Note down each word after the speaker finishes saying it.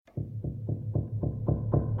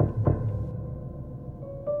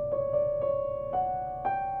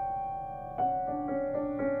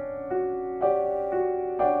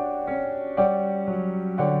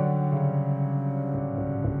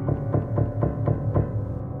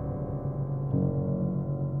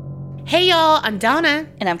Hey y'all, I'm Donna.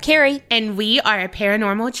 And I'm Carrie. And we are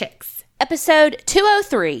Paranormal Chicks. Episode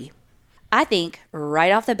 203. I think,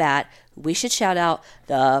 right off the bat, we should shout out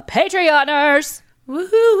the Patreoners.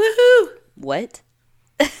 Woohoo, woohoo. What?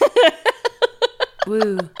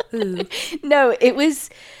 Woo, woo. No, it was...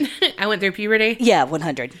 I went through puberty? Yeah,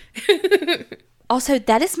 100. Also,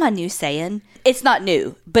 that is my new saying. It's not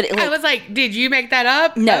new, but... I was like, did you make that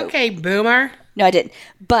up? No. Okay, boomer. No, I didn't.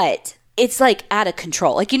 But... it's like out of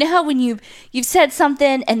control. Like, you know how when you've said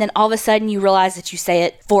something and then all of a sudden you realize that you say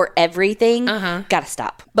it for everything? Gotta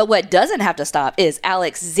stop. But what doesn't have to stop is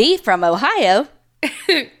Alex Z from Ohio.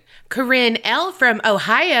 Corinne L from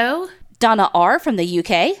Ohio. Donna R from the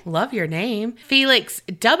UK. Love your name. Felix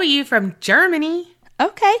W from Germany.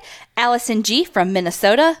 Okay. Allison G from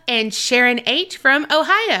Minnesota. And Sharon H from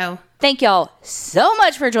Ohio. Thank y'all so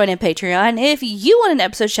much for joining Patreon. If you want an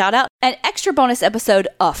episode shout out, an extra bonus episode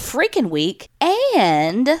a freaking week,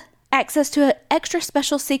 and access to an extra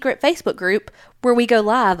special secret Facebook group where we go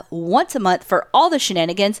live once a month for all the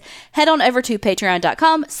shenanigans, head on over to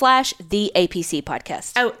patreon.com/the APC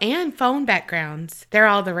podcast. Oh, and phone backgrounds. They're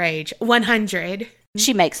all the rage. 100.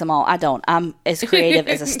 She makes them all. I don't. I'm as creative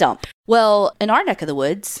as a stump. Well, in our neck of the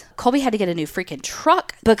woods, Colby had to get a new freaking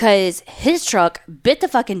truck because his truck bit the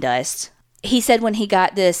fucking dust. He said when he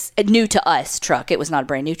got this new to us truck, it was not a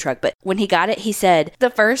brand new truck, but when he got it, he said the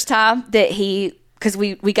first time that because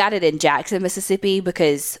we got it in Jackson, Mississippi,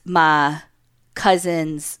 because my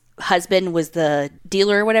cousin's husband was the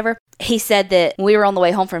dealer or whatever. He said that when we were on the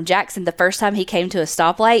way home from Jackson, the first time he came to a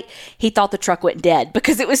stoplight, he thought the truck went dead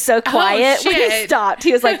because it was so quiet when he stopped.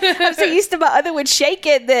 He was like, I'm so used to my other one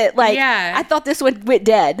shaking that, like, yeah. I thought this one went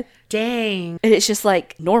dead. Dang. And it's just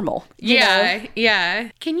like normal. Yeah, yeah.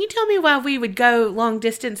 Can you tell me why we would go long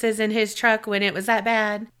distances in his truck when it was that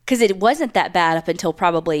bad? Because it wasn't that bad up until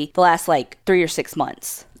probably the last, 3 or 6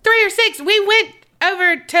 months. 3 or 6? We went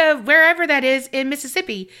over to wherever that is in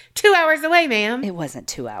Mississippi. 2 hours away, ma'am. It wasn't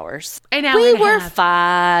 2 hours. An hour we and a were half.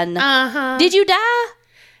 fine. Did you die?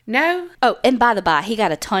 No. Oh, and by the by, he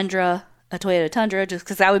got a Toyota Tundra, just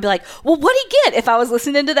because I would be like, well, what'd he get if I was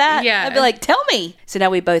listening to that? Yeah. I'd be like, tell me. So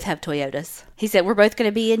now we both have Toyotas. He said we're both going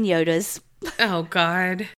to be in Yodas. Oh,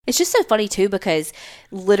 God. It's just so funny, too, because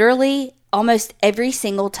literally almost every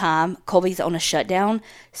single time Colby's on a shutdown,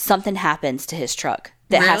 something happens to his truck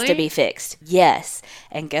that has to be fixed. Yes.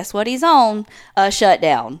 And guess what he's on? A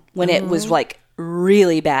shutdown when it was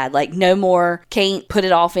really bad. Like, no more, can't put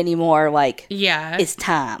it off anymore. Like, yeah, it's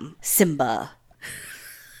time. Simba.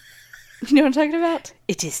 You know what I'm talking about?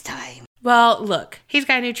 It is time. Well, look, he's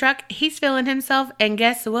got a new truck. He's feeling himself. And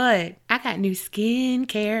guess what? I got new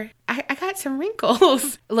skincare. I got some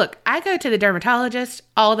wrinkles. Look, I go to the dermatologist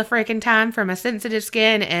all the freaking time for my sensitive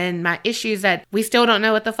skin and my issues that we still don't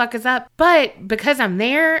know what the fuck is up. But because I'm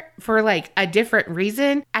there for a different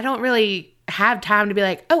reason, I don't really have time to be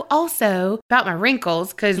like, oh, also about my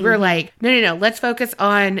wrinkles, because we're like, no, let's focus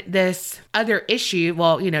on this other issue.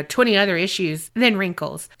 Well, 20 other issues than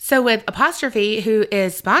wrinkles. So with Apostrophe, who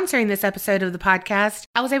is sponsoring this episode of the podcast,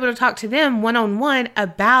 I was able to talk to them one-on-one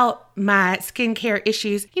about my skincare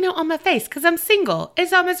issues, on my face, because I'm single.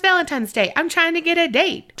 It's almost Valentine's Day. I'm trying to get a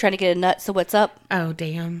date. Trying to get a nut, so what's up? Oh,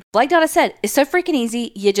 damn. Like Donna said, it's so freaking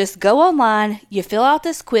easy. You just go online, you fill out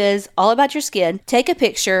this quiz all about your skin, take a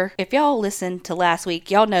picture. If y'all listened to last week,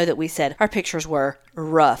 y'all know that we said our pictures were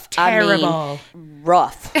rough. Terrible. I mean,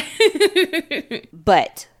 rough.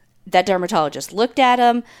 But that dermatologist looked at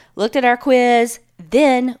them, looked at our quiz.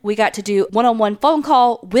 Then we got to do one-on-one phone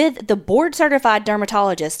call with the board-certified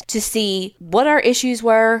dermatologist to see what our issues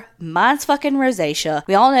were. Mine's fucking rosacea.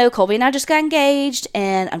 We all know Colby and I just got engaged,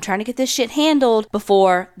 and I'm trying to get this shit handled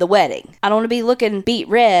before the wedding. I don't want to be looking beet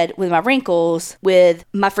red with my wrinkles with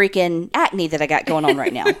my freaking acne that I got going on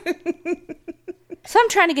right now. So I'm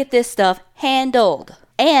trying to get this stuff handled.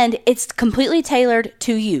 And it's completely tailored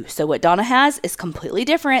to you. So what Donna has is completely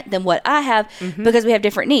different than what I have because we have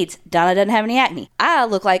different needs. Donna doesn't have any acne. I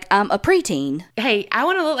look like I'm a preteen. Hey, I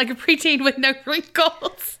want to look like a preteen with no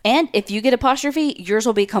wrinkles. And if you get Apostrophe, yours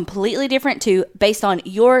will be completely different too, based on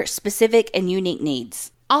your specific and unique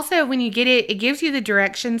needs. Also, when you get it, it gives you the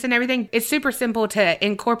directions and everything. It's super simple to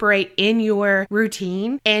incorporate in your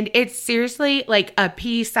routine. And it's seriously like a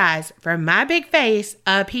pea size. For my big face,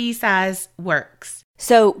 a pea size works.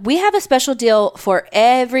 So we have a special deal for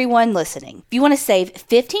everyone listening. If you want to save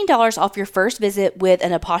 $15 off your first visit with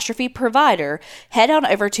an Apostrophe provider, head on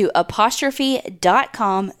over to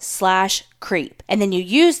apostrophe.com/creep. And then you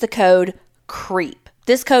use the code CREEP.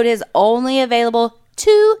 This code is only available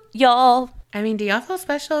to y'all. I mean, do y'all feel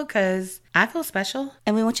special? Because I feel special.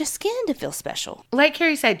 And we want your skin to feel special. Like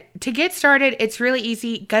Carrie said, to get started, it's really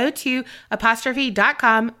easy. Go to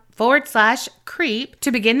apostrophe.com/creep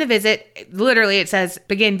to begin the visit. Literally, it says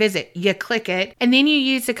begin visit. You click it, and then you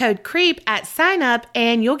use the code CREEP at sign up,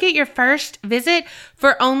 and you'll get your first visit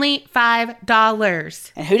for only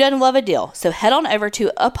 $5. And who doesn't love a deal? So head on over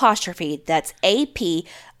to apostrophe, that's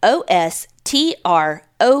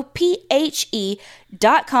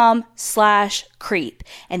apostrophe.com/creep.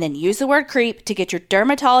 And then use the word creep to get your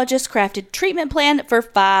dermatologist crafted treatment plan for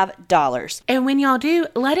 $5. And when y'all do,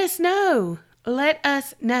 let us know. Let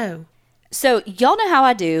us know. So y'all know how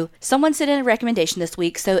I do. Someone sent in a recommendation this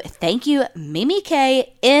week. So thank you, Mimi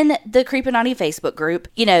K, in the Creepinati Facebook group.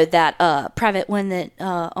 You know, that private one that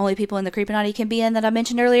only people in the Creepinati can be in that I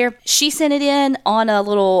mentioned earlier. She sent it in on a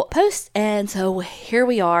little post. And so here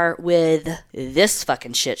we are with this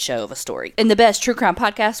fucking shit show of a story. In the best true crime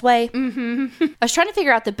podcast way. Mm-hmm. I was trying to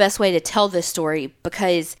figure out the best way to tell this story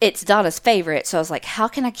because it's Donna's favorite. So I was like, how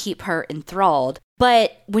can I keep her enthralled?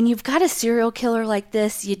 But when you've got a serial killer like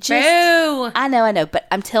this, you just... Boo! I know. But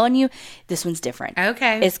I'm telling you, this one's different.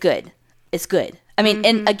 Okay. It's good. I mean,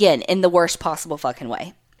 and again, in the worst possible fucking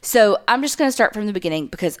way. So I'm just going to start from the beginning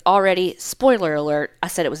because already, spoiler alert, I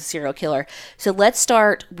said it was a serial killer. So let's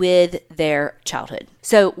start with their childhood.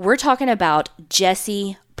 So we're talking about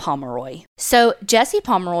Jesse Pomeroy. So Jesse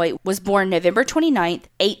Pomeroy was born November 29th,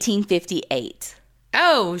 1858.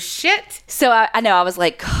 Oh, shit. So I know, I was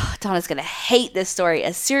like, oh, Donna's going to hate this story.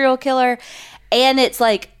 A serial killer. And it's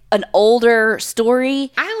like an older story.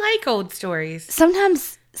 I like old stories.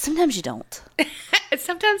 Sometimes you don't.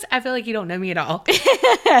 Sometimes I feel like you don't know me at all.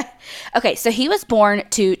 Okay, so he was born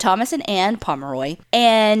to Thomas and Ann Pomeroy.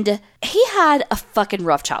 And he had a fucking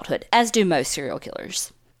rough childhood, as do most serial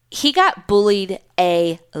killers. He got bullied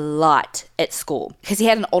a lot at school because he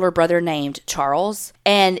had an older brother named Charles.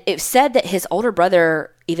 And it said that his older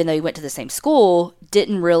brother, even though he went to the same school,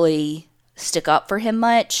 didn't really stick up for him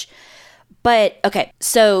much. But, okay,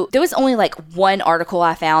 so there was only like one article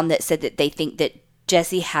I found that said that they think that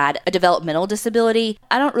Jesse had a developmental disability.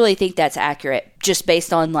 I don't really think that's accurate just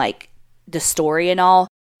based on like the story and all.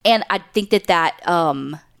 And I think that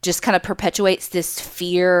just kind of perpetuates this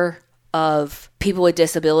fear of people with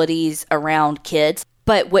disabilities around kids.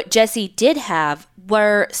 But what Jesse did have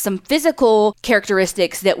were some physical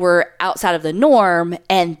characteristics that were outside of the norm,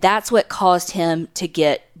 and that's what caused him to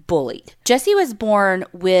get bullied. Jesse was born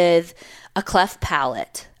with a cleft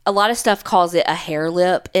palate. A lot of stuff calls it a hair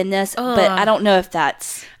lip in this, but I don't know if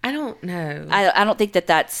that's... I don't know. I don't think that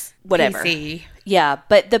that's whatever. PC. Yeah,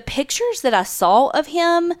 but the pictures that I saw of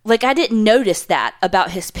him, like I didn't notice that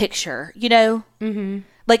about his picture, you know? Mm-hmm.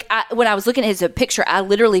 Like, when I was looking at his picture, I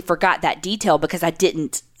literally forgot that detail because I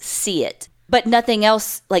didn't see it. But nothing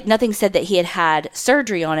else, like, nothing said that he had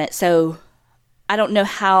surgery on it, so I don't know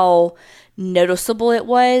how noticeable it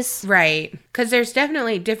was. Right. Because there's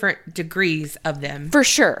definitely different degrees of them. For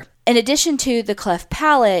sure. In addition to the cleft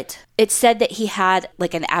palate, it said that he had,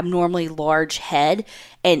 like, an abnormally large head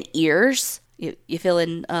and ears. You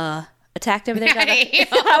feeling attacked over there, Donna?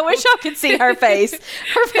 I wish I could see her face.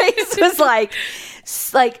 Her face was like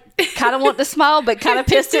kind of wanting to smile, but kind of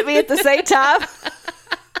pissed at me at the same time.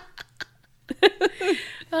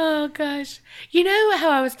 Oh, gosh. You know how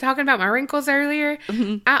I was talking about my wrinkles earlier?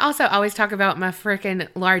 Mm-hmm. I also always talk about my freaking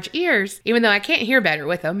large ears, even though I can't hear better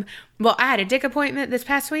with them. Well, I had a dick appointment this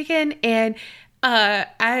past weekend, and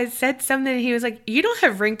I said something, and he was like, "You don't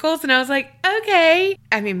have wrinkles?" And I was like, okay.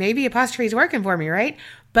 I mean, maybe apostrophe's working for me, right?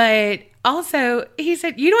 But also, he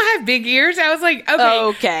said, "You don't have big ears." I was like,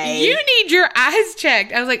 okay. You need your eyes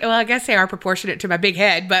checked. I was like, well, I guess they are proportionate to my big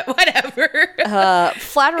head, but whatever.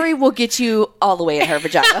 Flattery will get you all the way in her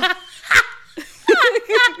vagina.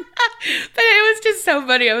 But it was just so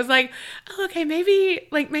funny. I was like, oh, okay, maybe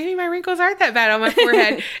my wrinkles aren't that bad on my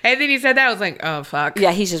forehead. And then he said that. I was like, oh, fuck.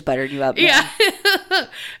 Yeah, he's just buttered you up. Man. Yeah.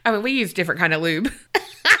 I mean, we use different kind of lube.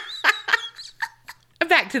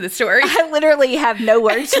 Back to the story. I literally have no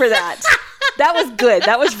words for that. That was good.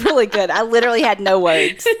 That was really good. I literally had no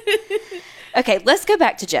words. Okay, let's go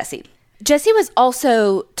back to Jesse. Jesse was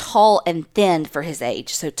also tall and thin for his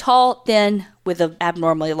age. So tall, thin, with an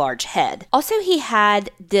abnormally large head. Also, he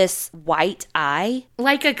had this white eye.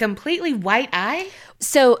 Like a completely white eye?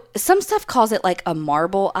 So some stuff calls it like a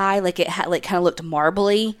marble eye, like it had like kind of looked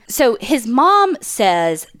marbly. So his mom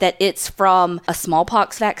says that it's from a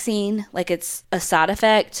smallpox vaccine, like it's a side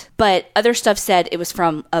effect. But other stuff said it was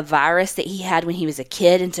from a virus that he had when he was a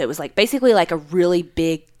kid. And so it was like basically like a really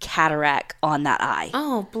big cataract on that eye.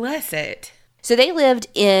 Oh, bless it. So they lived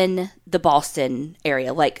in the Boston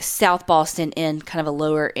area, like South Boston, in kind of a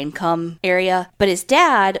lower income area. But his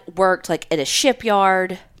dad worked like at a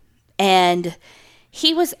shipyard, and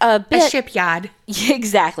he was a bit... A shipyard.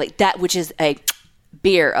 Exactly. That, which is a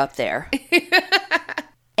beer up there.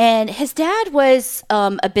 And his dad was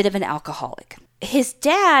a bit of an alcoholic. His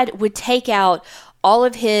dad would take out all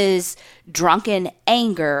of his drunken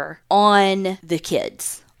anger on the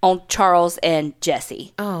kids, on Charles and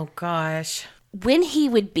Jesse. Oh, gosh. When he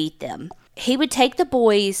would beat them, he would take the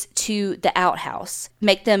boys to the outhouse,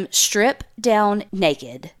 make them strip down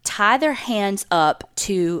naked, tie their hands up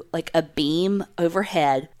to like a beam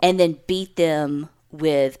overhead, and then beat them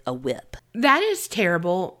with a whip. That is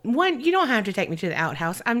terrible. One, you don't have to take me to the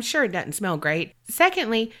outhouse. I'm sure it doesn't smell great.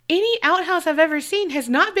 Secondly, any outhouse I've ever seen has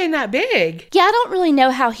not been that big. Yeah, I don't really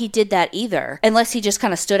know how he did that either, unless he just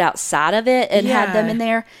kind of stood outside of it and had them in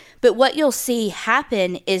there. But what you'll see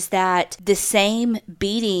happen is that the same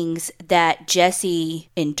beatings that Jesse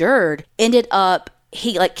endured ended up,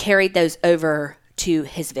 he like carried those over to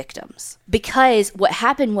his victims. Because what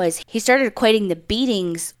happened was he started equating the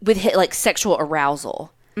beatings with like sexual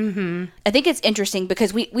arousal. Mm-hmm. I think it's interesting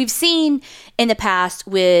because we've seen in the past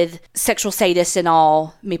with sexual sadists and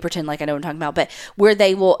all, let me pretend like I know what I'm talking about, but where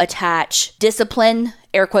they will attach discipline,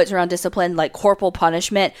 air quotes around discipline, like corporal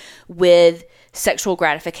punishment with sexual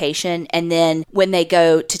gratification. And then when they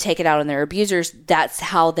go to take it out on their abusers, that's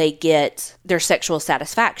how they get their sexual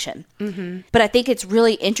satisfaction. Mm-hmm. But I think it's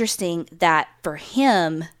really interesting that for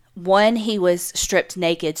him, one, he was stripped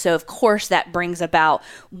naked. So, of course, that brings about,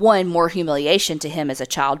 one, more humiliation to him as a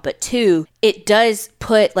child. But two, it does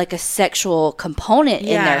put like a sexual component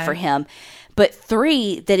in there for him. But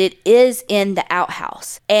three, that it is in the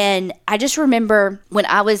outhouse. And I just remember when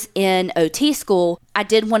I was in OT school, I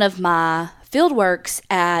did one of my field works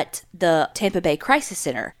at the Tampa Bay Crisis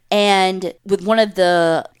Center. And with one of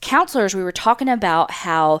the counselors, we were talking about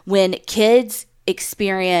how when kids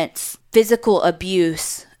experience physical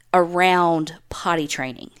abuse around potty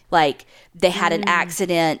training, like they had an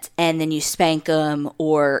accident and then you spank them,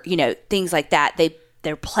 or, you know, things like that.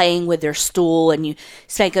 They're playing with their stool and you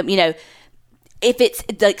spank them, you know, if it's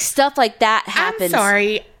like stuff like that happens. I'm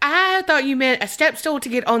sorry. I thought you meant a step stool to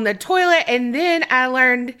get on the toilet, and then I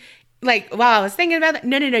learned, like, while I was thinking about that,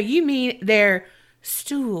 no, you mean their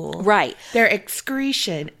stool. Right. Their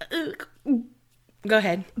excretion. Ugh. Go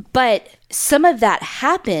ahead. But some of that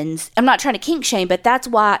happens. I'm not trying to kink shame, but that's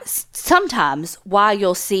why sometimes why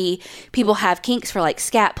you'll see people have kinks for like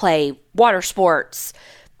scat play, water sports,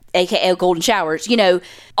 aka golden showers, you know,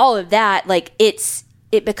 all of that. Like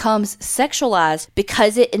it becomes sexualized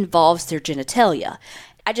because it involves their genitalia.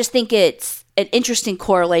 I just think it's an interesting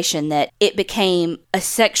correlation that it became a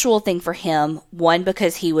sexual thing for him. One,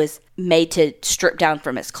 because he was made to strip down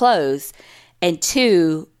from his clothes, and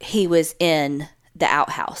two, he was in the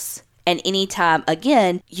outhouse. And anytime,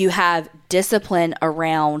 again, you have discipline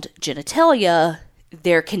around genitalia,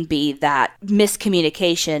 there can be that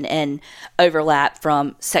miscommunication and overlap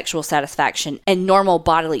from sexual satisfaction and normal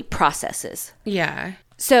bodily processes. Yeah.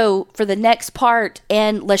 So for the next part,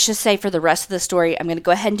 and let's just say for the rest of the story, I'm going to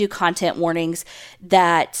go ahead and do content warnings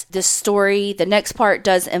that the story, the next part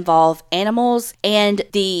does involve animals, and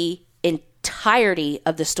the entirety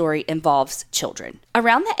of the story involves children.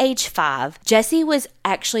 Around the age 5, Jesse was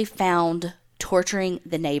actually found torturing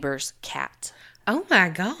the neighbor's cat. Oh my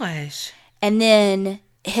gosh. And then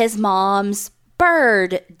his mom's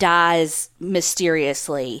bird dies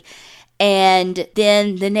mysteriously. And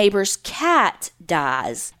then the neighbor's cat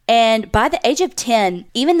dies. And by the age of 10,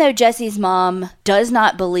 even though Jesse's mom does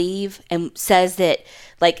not believe and says that,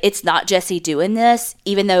 like, it's not Jesse doing this,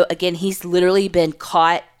 even though, again, he's literally been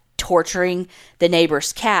caught torturing the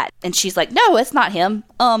neighbor's cat. And she's like, no, it's not him.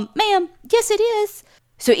 Ma'am, yes, it is.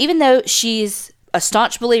 So even though she's a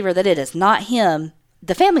staunch believer that it is not him,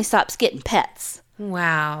 the family stops getting pets.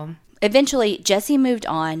 Wow. Eventually, Jesse moved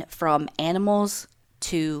on from animals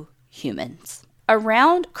to humans.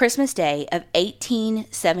 Around Christmas Day of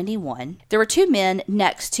 1871, there were 2 men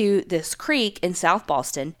next to this creek in South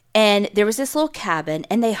Boston, and there was this little cabin,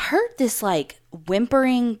 and they heard this like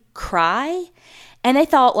whimpering cry, and they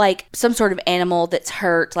thought like some sort of animal that's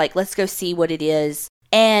hurt, like let's go see what it is.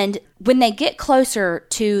 And when they get closer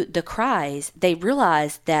to the cries, they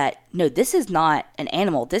realize that no, this is not an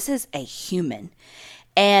animal, this is a human.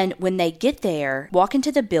 And when they get there, walk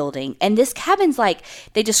into the building, and this cabin's like,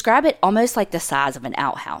 they describe it almost like the size of an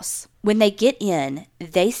outhouse. When they get in,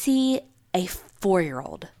 they see a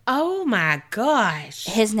 4-year-old. Oh my gosh.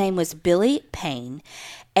 His name was Billy Payne,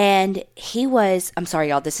 and he was, I'm sorry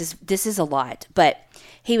y'all, this is a lot, but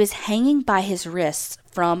he was hanging by his wrists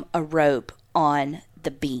from a rope on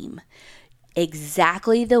the beam,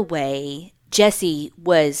 exactly the way Jesse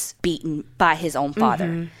was beaten by his own father.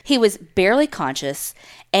 Mm-hmm. He was barely conscious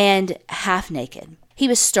and half naked. He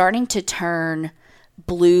was starting to turn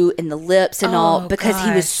blue in the lips and all because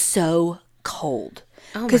he was so cold.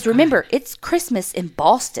 Because remember, it's Christmas in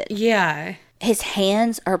Boston. Yeah. His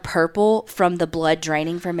hands are purple from the blood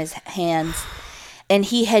draining from his hands. And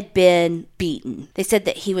he had been beaten. They said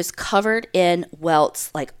that he was covered in welts,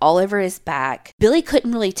 like all over his back. Billy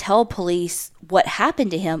couldn't really tell police what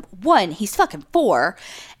happened to him. One, he's fucking 4.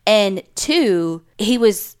 And 2, he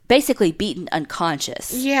was basically beaten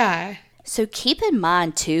unconscious. Yeah. So keep in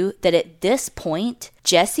mind, too, that at this point,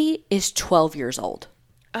 Jesse is 12 years old.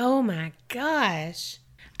 Oh, my gosh.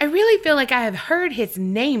 I really feel like I have heard his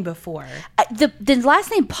name before. The last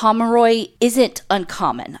name Pomeroy isn't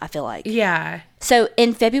uncommon, I feel like. Yeah. So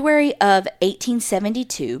in February of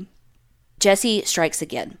 1872, Jesse strikes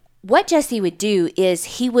again. What Jesse would do is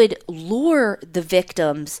he would lure the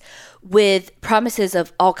victims with promises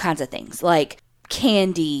of all kinds of things, like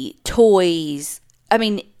candy, toys,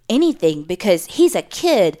 anything, because he's a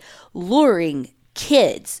kid luring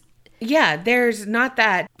kids. Yeah, there's not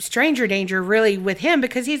that stranger danger really with him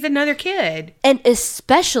because he's another kid. And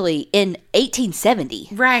especially in 1870.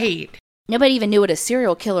 Right. Nobody even knew what a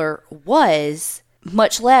serial killer was,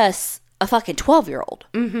 much less a fucking 12-year-old.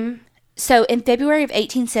 Mm-hmm. So in February of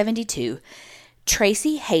 1872,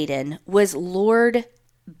 Tracy Hayden was lured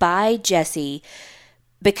by Jesse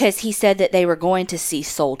because he said that they were going to see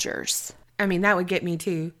soldiers. That would get me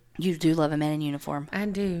too. You do love a man in uniform. I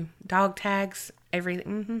do. Dog tags, everything.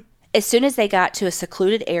 Mm-hmm. As soon as they got to a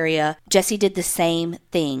secluded area, Jesse did the same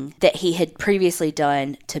thing that he had previously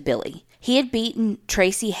done to Billy. He had beaten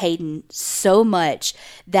Tracy Hayden so much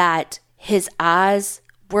that his eyes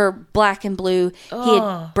were black and blue. Oh. He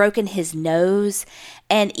had broken his nose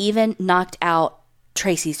and even knocked out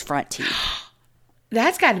Tracy's front teeth.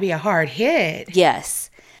 That's got to be a hard hit. Yes.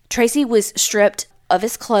 Tracy was stripped of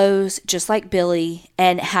his clothes, just like Billy,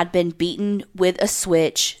 and had been beaten with a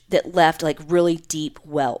switch that left like really deep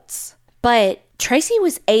welts. But Tracy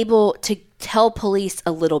was able to tell police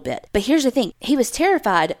a little bit. But here's the thing. He was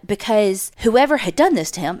terrified because whoever had done this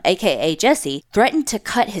to him, aka Jesse, threatened to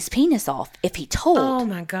cut his penis off if he told. Oh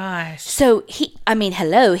my gosh. So he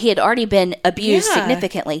had already been abused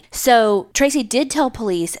significantly. So Tracy did tell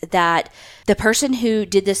police that the person who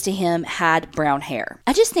did this to him had brown hair.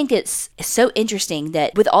 I just think it's so interesting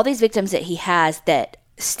that with all these victims that he has that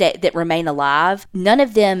remain alive, none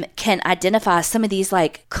of them can identify some of these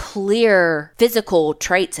like clear physical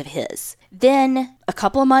traits of his. Then a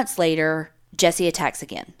couple of months later, Jesse attacks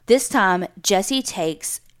again. This time, Jesse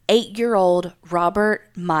takes 8-year-old Robert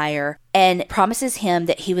Meyer and promises him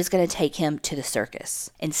that he was going to take him to the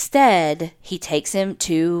circus. Instead, he takes him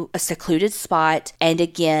to a secluded spot and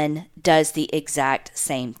again does the exact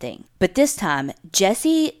same thing. But this time,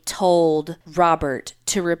 Jesse told Robert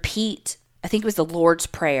to repeat, I think it was the Lord's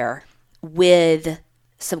Prayer, with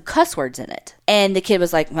some cuss words in it. And the kid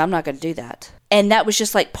was like, well, I'm not going to do that. And that was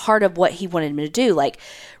just like part of what he wanted him to do, like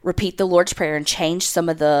repeat the Lord's Prayer and change some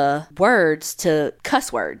of the words to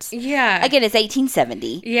cuss words. Yeah. Again, it's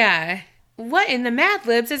 1870. Yeah. What in the Mad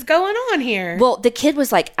Libs is going on here? Well, the kid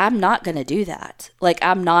was like, I'm not going to do that. Like,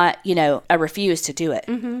 I'm not, I refuse to do it.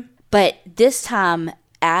 Mm-hmm. But this time,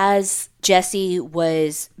 as Jesse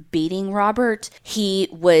was beating Robert, he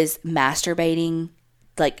was masturbating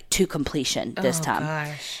like to completion this time.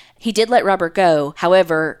 Gosh. He did let Robert go.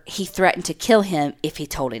 However, he threatened to kill him if he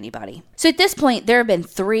told anybody. So at this point, there have been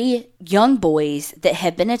 3 young boys that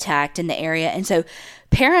have been attacked in the area. And so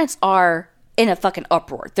parents are in a fucking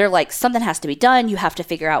uproar. They're like, something has to be done. You have to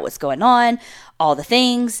figure out what's going on, all the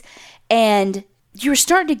things. And you're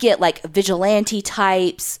starting to get like vigilante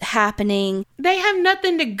types happening. They have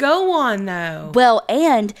nothing to go on though. Well,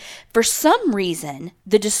 and for some reason,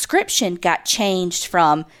 the description got changed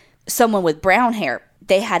from someone with brown hair.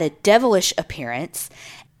 They had a devilish appearance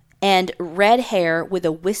and red hair with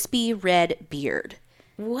a wispy red beard.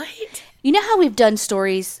 What? You know how we've done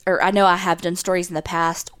stories, or I know I have done stories in the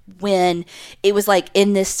past when it was like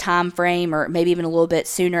in this time frame or maybe even a little bit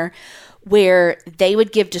sooner, where they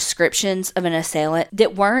would give descriptions of an assailant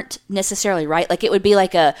that weren't necessarily right. Like it would be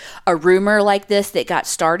like a rumor like this that got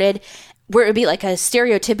started, where it would be like a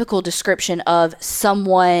stereotypical description of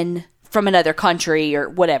someone from another country or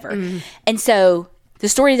whatever. Mm. And so the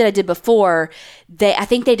story that I did before, I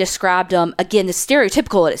think they described them, again, the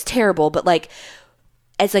stereotypical, and it's terrible, but like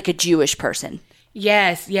as like a Jewish person.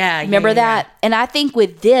 Yes, yeah. Remember that? Yeah. And I think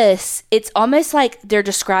with this, it's almost like they're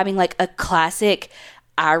describing like a classic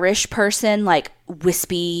Irish person, like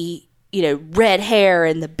wispy red hair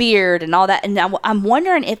and the beard and all that. And I'm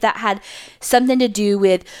wondering if that had something to do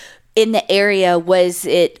with, in the area, was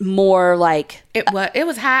it more like... It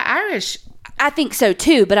was high Irish. I think so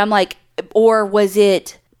too, but I'm like, or was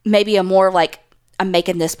it maybe a more like, I'm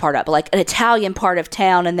making this part up, like an Italian part of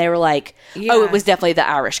town, and they were like, oh, it was definitely the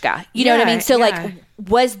Irish guy. You know what I mean? So like,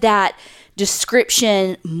 was that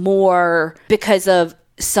description more because of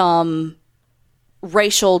some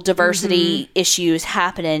racial diversity issues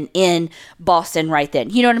happening in Boston right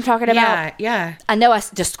then? You know what I'm talking about? Yeah. I know I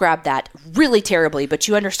described that really terribly, but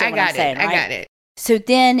you understand what I'm saying, right? I got it. So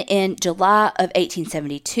then in July of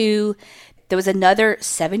 1872, there was another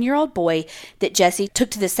 7-year-old boy that Jesse took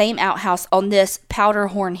to the same outhouse on this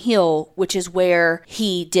Powderhorn Hill, which is where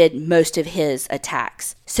he did most of his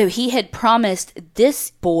attacks. So he had promised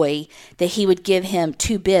this boy that he would give him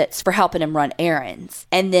 2 bits for helping him run errands.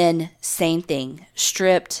 And then same thing,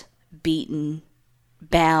 stripped, beaten,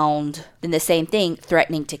 bound, then the same thing,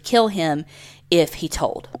 threatening to kill him if he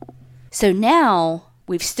told. So now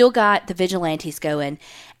we've still got the vigilantes going,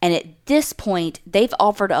 and at this point, they've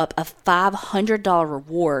offered up a $500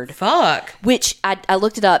 reward. Fuck. Which I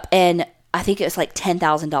looked it up, and I think it was like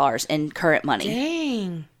 $10,000 in current money.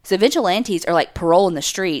 Dang. So vigilantes are like patrolling the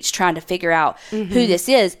streets trying to figure out who this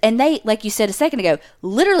is. And they, like you said a second ago,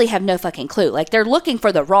 literally have no fucking clue. Like, they're looking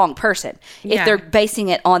for the wrong person if they're basing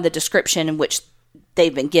it on the description in which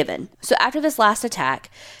they've been given. So after this last attack,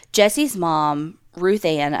 Jesse's mom, Ruth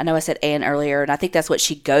Ann, I know I said Ann earlier, and I think that's what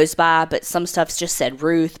she goes by, but some stuff's just said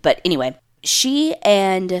Ruth. But anyway, she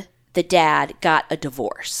and the dad got a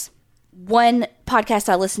divorce. One podcast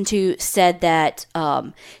I listened to said that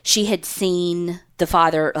she had seen the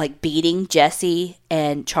father like beating Jesse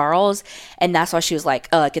and Charles, and that's why she was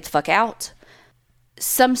like, get the fuck out.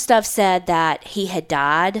 Some stuff said that he had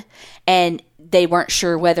died, and they weren't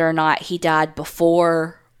sure whether or not he died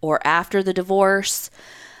before or after the divorce.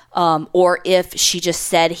 Or if she just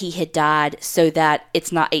said he had died so that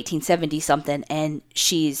it's not 1870 something and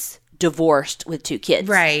she's divorced with 2 kids.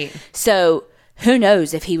 Right. So who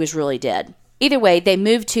knows if he was really dead. Either way, they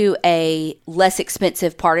moved to a less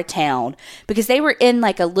expensive part of town because they were in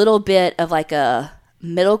like a little bit of like a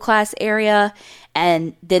middle class area,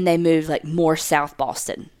 and then they moved like more South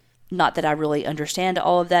Boston. Not that I really understand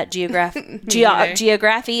all of that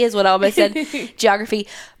geography is what I almost said. Geography.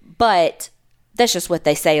 But that's just what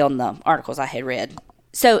they say on the articles I had read.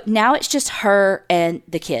 So now it's just her and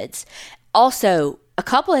the kids. Also, a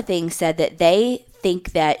couple of things said that they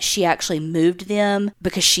think that she actually moved them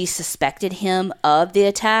because she suspected him of the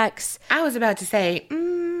attacks. I was about to say,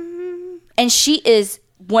 And she is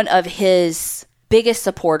one of his biggest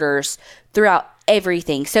supporters throughout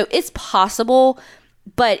everything. So it's possible,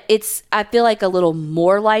 but it's, I feel like, a little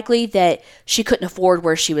more likely that she couldn't afford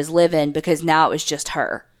where she was living because now it was just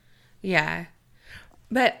her. Yeah.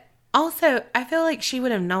 But also, I feel like she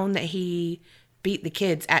would have known that he beat the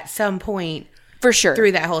kids at some point. For sure.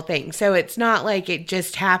 Through that whole thing. So it's not like it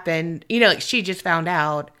just happened. Like she just found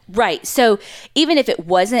out. Right. So even if it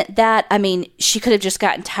wasn't that, I mean, she could have just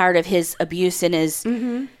gotten tired of his abuse and his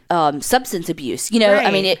substance abuse. Right. I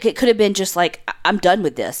mean, it could have been just like, I'm done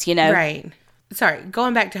with this, Right. Sorry,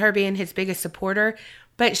 going back to her being his biggest supporter.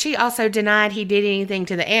 But she also denied he did anything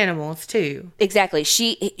to the animals, too. Exactly.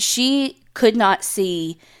 She could not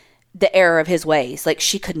see the error of his ways. Like,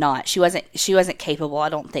 she could not. She wasn't capable, I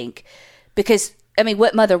don't think. Because, I mean,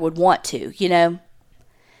 what mother would want to,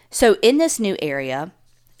 So, in this new area,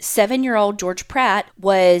 7-year-old George Pratt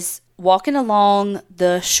was walking along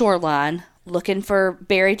the shoreline looking for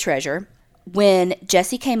buried treasure when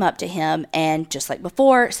Jesse came up to him and, just like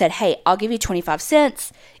before, said, hey, I'll give you 25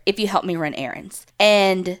 cents if you help me run errands.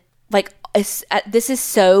 And, like, this is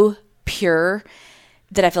so pure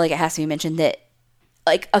that I feel like it has to be mentioned that,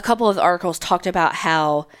 like, a couple of the articles talked about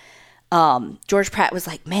how George Pratt was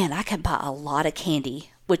like, man, I could buy a lot of candy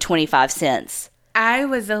with 25 cents. I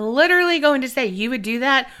was literally going to say you would do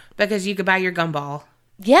that because you could buy your gumball.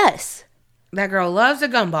 Yes. That girl loves a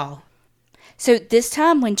gumball. So this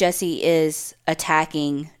time when Jesse is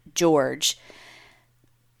attacking George,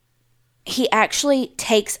 he actually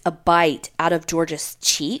takes a bite out of George's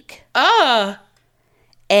cheek.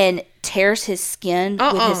 And tears his skin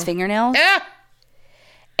with his fingernails.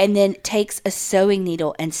 And then takes a sewing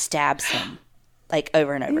needle and stabs him, like,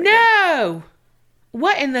 over and over again. No!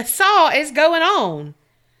 What in the saw is going on?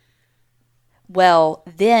 Well,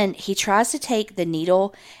 then he tries to take the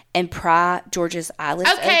needle and pry George's eyelids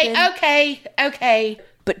open. Okay.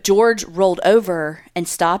 But George rolled over and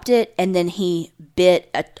stopped it, and then he bit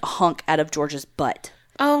a hunk out of George's butt.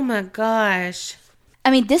 Oh, my gosh.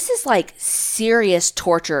 I mean, this is like serious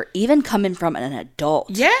torture, even coming from an adult.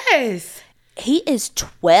 Yes. He is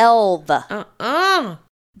 12. Uh-uh.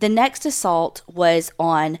 The next assault was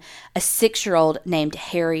on a 6-year-old named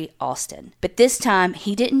Harry Austin. But this time,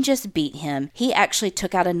 he didn't just beat him. He actually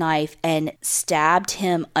took out a knife and stabbed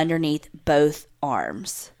him underneath both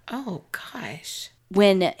arms. Oh, gosh.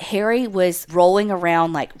 When Harry was rolling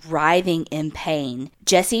around like writhing in pain,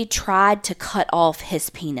 Jesse tried to cut off his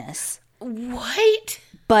penis. What?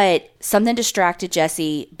 But something distracted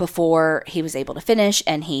Jesse before he was able to finish,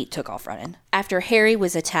 and he took off running. After Harry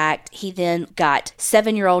was attacked, he then got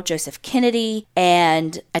 7-year-old Joseph Kennedy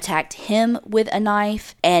and attacked him with a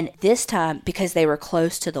knife. And this time, because they were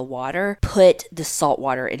close to the water, put the salt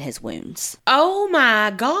water in his wounds. Oh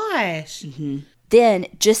my gosh. Mm-hmm. Then,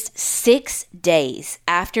 just 6 days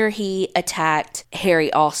after he attacked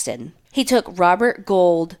Harry Austin, he took Robert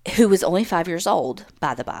Gould, who was only 5 years old,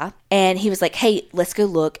 by the by, and he was like, hey, let's go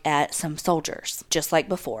look at some soldiers, just like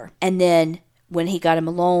before. And then when he got him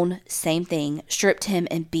alone, same thing, stripped him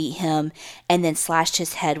and beat him, and then slashed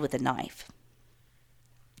his head with a knife.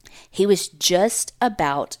 He was just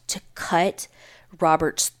about to cut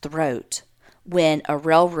Robert's throat when a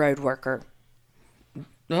railroad worker...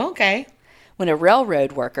 Okay. When a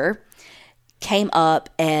railroad worker came up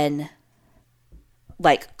and...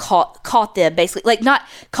 like caught them, basically, like not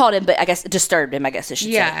caught him, but I guess disturbed him, I guess I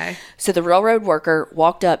should say. So the railroad worker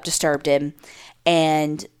walked up, disturbed him,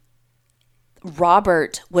 and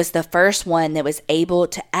Robert was the first one that was able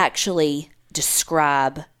to actually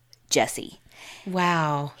describe Jesse.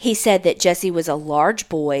 Wow. He said that Jesse was a large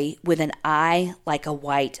boy with an eye like a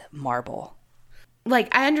white marble.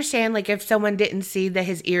 Like, I understand, like, if someone didn't see that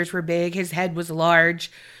his ears were big, his head was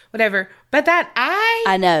large, whatever, but that eye?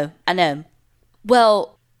 I know.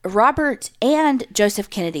 Well, Robert and Joseph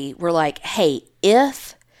Kennedy were like, hey,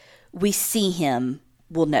 if we see him,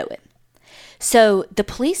 we'll know it. So the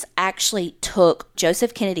police actually took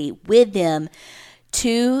Joseph Kennedy with them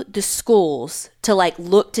to the schools to like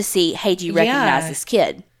look to see, hey, do you recognize this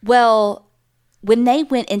kid? Well, when they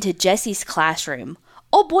went into Jesse's classroom,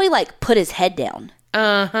 old boy like put his head down.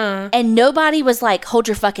 Uh-huh. And nobody was like, hold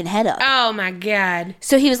your fucking head up. Oh my God.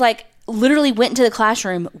 So he was like, literally went into the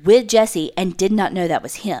classroom with Jesse and did not know that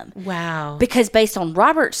was him. Wow. Because based on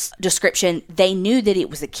Robert's description, they knew that it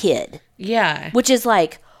was a kid. Yeah. Which is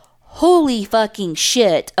like, holy fucking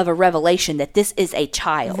shit of a revelation that this is a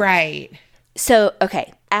child. Right. So,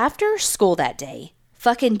 okay, after school that day,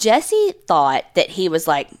 fucking Jesse thought that he was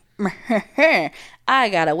like, I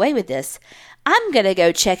got away with this. I'm going to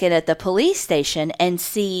go check in at the police station and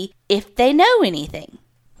see if they know anything.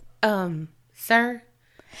 Sir?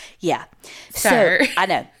 Yeah. Sir. So, I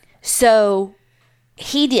know. So,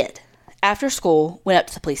 he did. After school, went up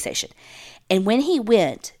to the police station. And when he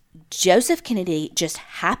went, Joseph Kennedy just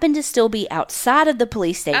happened to still be outside of the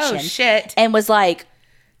police station. Oh, shit. And was like,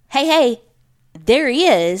 hey, there he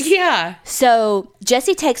is. Yeah. So,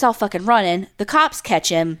 Jesse takes off fucking running. The cops catch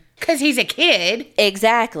him. Because he's a kid.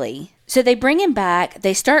 Exactly. So, they bring him back.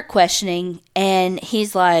 They start questioning. And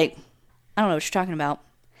he's like, I don't know what you're talking about.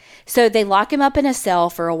 So, they lock him up in a cell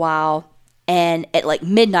for a while. And at like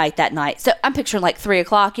midnight that night. So, I'm picturing like 3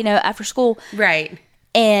 o'clock, you know, after school. Right.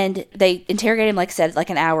 And they interrogate him, like I said, like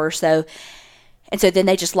an hour or so. And so then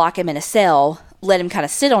they just lock him in a cell, let him kind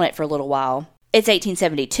of sit on it for a little while. It's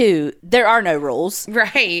 1872. There are no rules.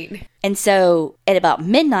 Right. And so at about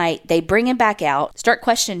midnight, they bring him back out, start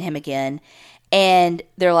questioning him again. And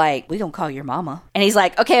they're like, we gonna call your mama. And he's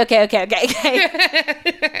like, okay.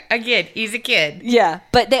 Again, he's a kid. Yeah.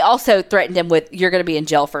 But they also threatened him with, you're going to be in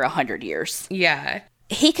jail for 100 years. Yeah.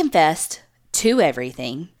 He confessed to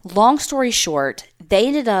everything. Long story short, they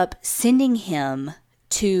ended up sending him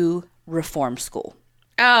to reform school.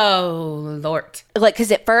 Oh, Lord. Like,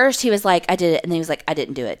 because at first he was like, I did it. And then he was like, I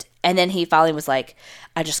didn't do it. And then he finally was like,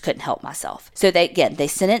 I just couldn't help myself. So they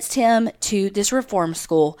sentenced him to this reform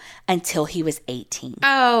school until he was 18.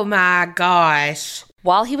 Oh my gosh.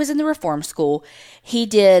 While he was in the reform school, he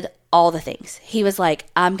did all the things. He was like,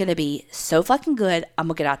 I'm going to be so fucking good. I'm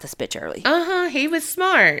going to get out this bitch early. Uh-huh. He was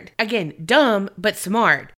smart. Again, dumb, but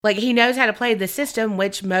smart. Like, he knows how to play the system,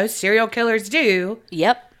 which most serial killers do.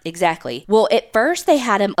 Yep. Exactly. Well, at first they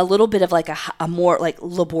had him a little bit of like a more like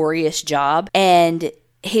laborious job. And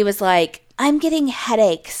he was like, I'm getting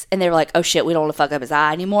headaches. And they were like, oh shit, we don't want to fuck up his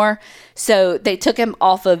eye anymore. So they took him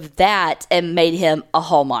off of that and made him a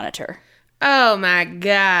hall monitor. Oh my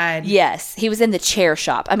God. Yes. He was in the chair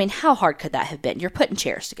shop. I mean, how hard could that have been? You're putting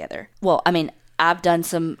chairs together. Well, I mean, I've done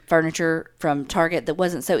some furniture from Target that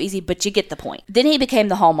wasn't so easy, but you get the point. Then he became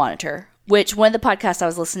the hall monitor. Which one of the podcasts I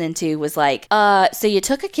was listening to was like, so you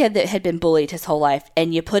took a kid that had been bullied his whole life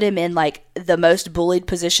and you put him in like the most bullied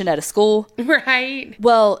position at a school. Right.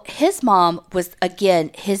 Well, his mom was,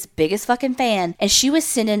 again, his biggest fucking fan. And she was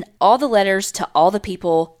sending all the letters to all the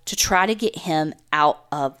people to try to get him out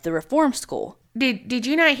of the reform school. Did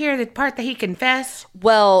you not hear the part that he confessed?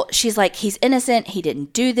 Well, she's like, he's innocent. He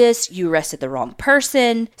didn't do this. You arrested the wrong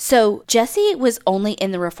person. So Jesse was only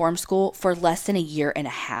in the reform school for less than a year and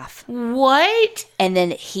a half. What? And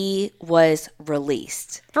then he was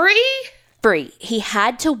released. Free? He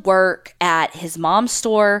had to work at his mom's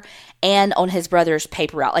store and on his brother's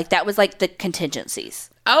paper route. Like, that was like the contingencies.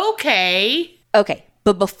 Okay.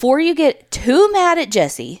 But before you get too mad at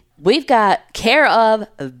Jesse, we've got Care of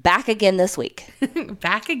back again this week.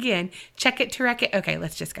 Back again. Check it to wreck it. Okay,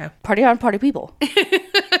 let's just go. Party on, party people.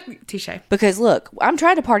 Touche. Because look, I'm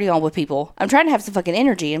trying to party on with people. I'm trying to have some fucking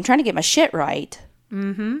energy. I'm trying to get my shit right.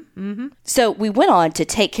 So we went on to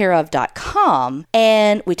takecareof.com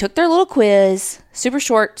and we took their little quiz. Super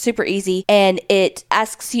short, super easy. And it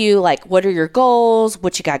asks you, like, what are your goals?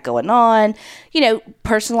 What you got going on? You know,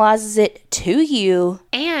 personalizes it to you.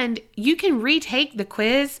 And you can retake the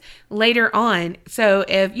quiz later on. So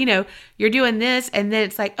if, you know, you're doing this and then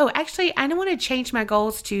it's like, oh, actually, I don't want to change my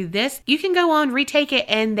goals to this. You can go on, retake it,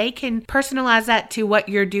 and they can personalize that to what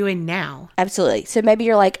you're doing now. Absolutely. So maybe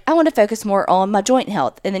you're like, I want to focus more on my joint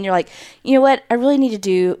health. And then you're like, you know what? I really need to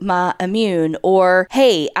do my immune. Or,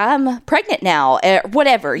 hey, I'm pregnant now.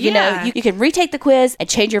 Whatever, you know, you can retake the quiz and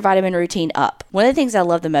change your vitamin routine up. One of the things I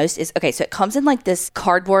love the most is, okay, so it comes in like this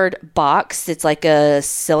cardboard box. It's like a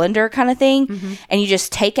cylinder kind of thing. And you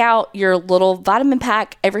just take out your little vitamin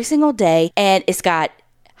pack every single day. And it's got,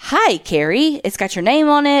 hi, Carrie. It's got your name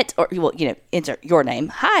on it. Or, well, you know, insert your name.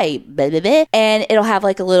 Hi, blah, blah, blah. And it'll have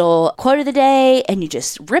like a little quote of the day. And you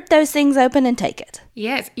just rip those things open and take it.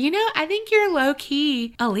 Yes. You know, I think you're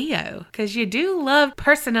low-key a Leo because you do love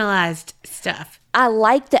personalized stuff. I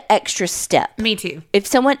like the extra step. Me too.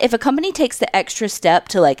 If a company takes the extra step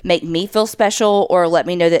to like make me feel special or let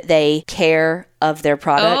me know that they care of their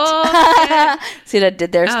product. Oh, see what I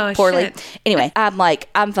did there poorly? Shit. Anyway, I'm like,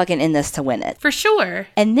 I'm fucking in this to win it. For sure.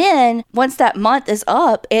 And then once that month is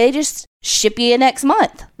up, they just ship you next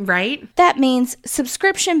month. Right. That means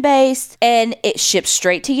subscription based and it ships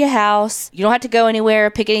straight to your house. You don't have to go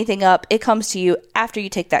anywhere, pick anything up. It comes to you after you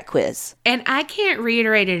take that quiz. And I can't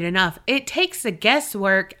reiterate it enough. It takes the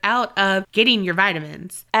guesswork out of getting your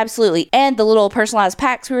vitamins. Absolutely. And the little personalized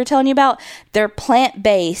packs we were telling you about, they're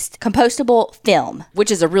plant-based, compostable film,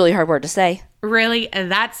 which is a really hard word to say. Really?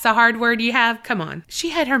 That's the hard word you have? Come on.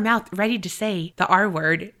 She had her mouth ready to say the R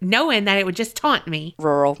word, knowing that it would just taunt me.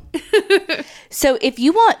 Rural. So if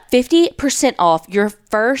you want 50% off your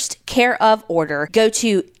first Care of order, go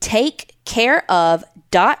to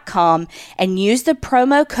takecareof.com and use the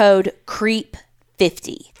promo code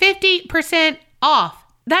CREEP50. 50% off.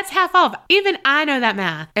 That's half off. Even I know that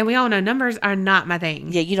math. And we all know numbers are not my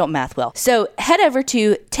thing. Yeah, you don't math well. So head over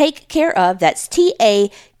to Take Care Of, that's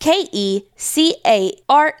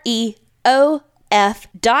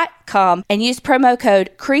takecareof.com and use promo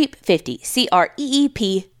code CREEP50,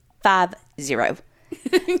 CREEP50.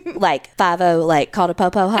 Like 50, like called a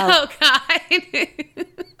po-po ho. Oh, God.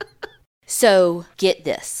 So get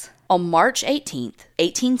this. On March 18th,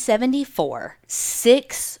 1874,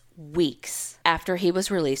 6 weeks after he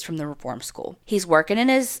was released from the reform school, he's working in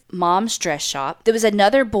his mom's dress shop. There was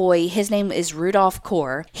another boy, his name is Rudolph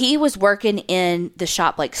Kaur. He was working in the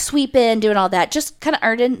shop, like sweeping, doing all that, just kind of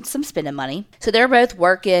earning some spending money. So they're both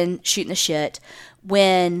working, shooting the shit,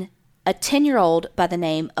 when a 10-year-old by the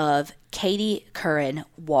name of Katie Curran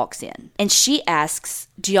walks in. And she asks,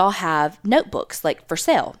 do y'all have notebooks, like, for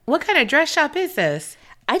sale? What kind of dress shop is this?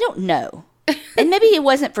 I don't know. And maybe it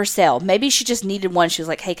wasn't for sale. Maybe she just needed one. She was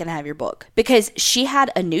like, hey, can I have your book? Because she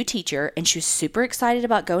had a new teacher and she was super excited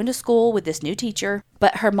about going to school with this new teacher.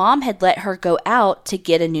 But her mom had let her go out to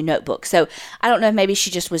get a new notebook. So I don't know if maybe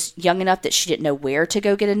she just was young enough that she didn't know where to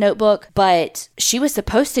go get a notebook. But she was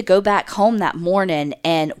supposed to go back home that morning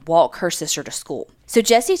and walk her sister to school. So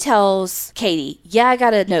Jesse tells Katie, yeah, I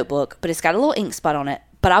got a notebook, but it's got a little ink spot on it,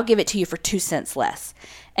 but I'll give it to you for 2 cents less.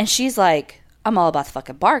 And she's like, I'm all about the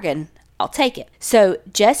fucking bargain. I'll take it. So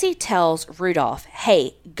Jesse tells Rudolph,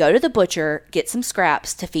 hey, go to the butcher, get some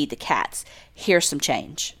scraps to feed the cats. Here's some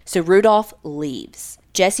change. So Rudolph leaves.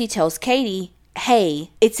 Jesse tells Katie,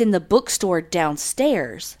 hey, it's in the bookstore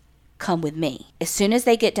downstairs. come with me. As soon as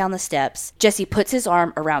they get down the steps, Jesse puts his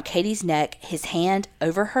arm around Katie's neck, his hand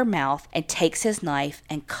over her mouth, and takes his knife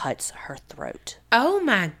and cuts her throat. Oh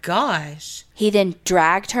my gosh. He then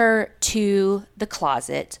dragged her to the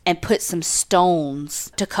closet and put some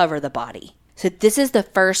stones to cover the body. So this is the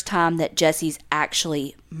first time that Jesse's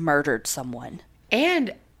actually murdered someone.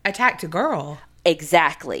 And attacked a girl.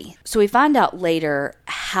 Exactly. So we find out later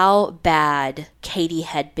how bad Katie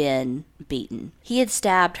had been beaten. He had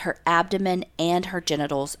stabbed her abdomen and her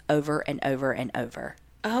genitals over and over and over.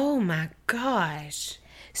 Oh my gosh.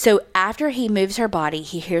 So after he moves her body,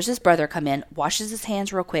 he hears his brother come in, washes his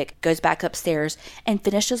hands real quick, goes back upstairs, and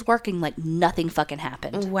finishes working like nothing fucking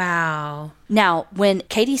happened. Wow. Now, when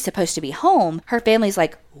Katie's supposed to be home, her family's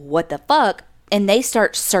like, what the fuck? And they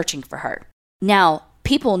start searching for her. Now,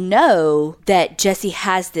 people know that Jesse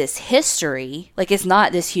has this history, like it's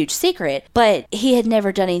not this huge secret, but he had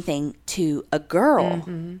never done anything to a girl.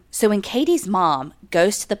 Mm-hmm. So when Katie's mom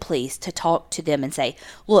goes to the police to talk to them and say,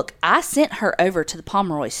 look, I sent her over to the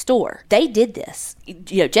Pomeroy store. They did this.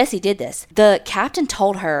 Jesse did this. The captain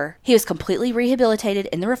told her he was completely rehabilitated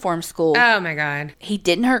in the reform school. Oh my God. He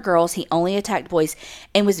didn't hurt girls. He only attacked boys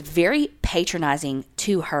and was very patronizing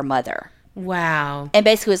to her mother. Wow. And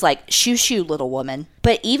basically was like, shoo, little woman.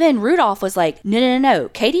 But even Rudolph was like, no.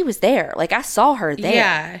 Katie was there. Like, I saw her there.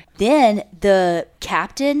 Yeah. Then the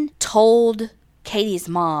captain told Katie's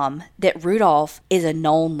mom that Rudolph is a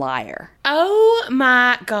known liar. Oh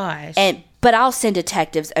my gosh. But I'll send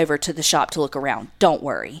detectives over to the shop to look around. Don't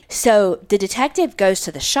worry. So the detective goes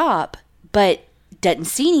to the shop, but doesn't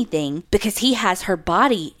see anything because he has her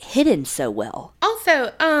body hidden so well.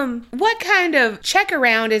 Also, what kind of check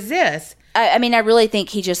around is this? I mean, I really think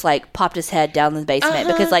he just, like, popped his head down in the basement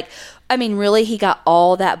because, like, I mean, really, he got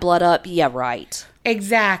all that blood up? Yeah, right.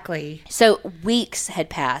 Exactly. So weeks had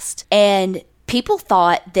passed, and people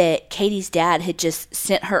thought that Katie's dad had just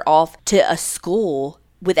sent her off to a school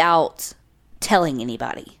without telling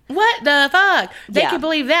anybody. What the fuck? They Yeah. can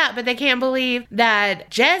believe that, but they can't believe that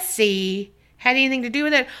Jesse had anything to do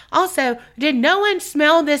with it. Also, did no one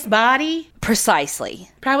smell this body?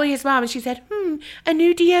 Precisely. Probably his mom, and she said, a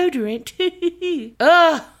new deodorant.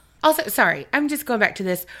 Ugh. Also, sorry, I'm just going back to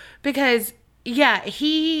this because, yeah,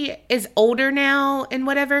 he is older now and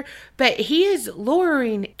whatever, but he is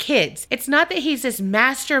luring kids. It's not that he's this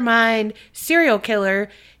mastermind serial killer.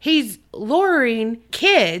 He's luring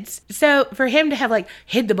kids. So for him to have like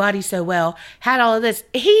hid the body so well, had all of this,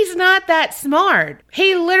 he's not that smart.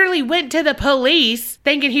 He literally went to the police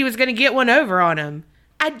thinking he was going to get one over on him.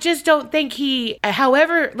 I just don't think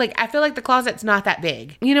however, like, I feel like the closet's not that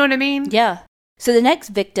big. You know what I mean? Yeah. So the next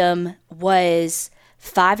victim was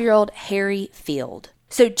 5-year-old Harry Field.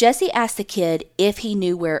 So Jesse asked the kid if he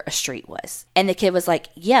knew where a street was. And the kid was like,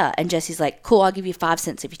 yeah. And Jesse's like, cool, I'll give you 5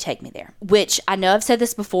 cents if you take me there. Which I know I've said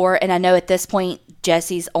this before, and I know at this point,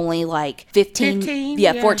 Jesse's only like 15.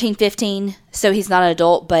 Yeah, 14, 15. So he's not an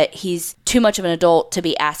adult, but he's too much of an adult to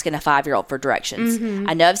be asking a 5-year-old for directions. Mm-hmm.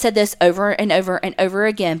 I know I've said this over and over and over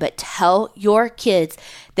again, but tell your kids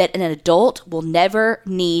that an adult will never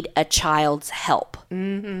need a child's help.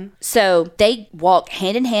 Mm-hmm. So they walk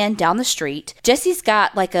hand in hand down the street. Jesse's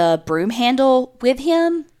got like a broom handle with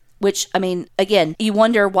him, which, I mean, again, you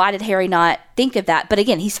wonder why did Harry not think of that? But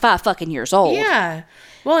again, he's 5 fucking years old. Yeah.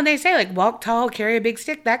 Well, and they say, like, walk tall, carry a big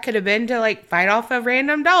stick. That could have been to, like, fight off a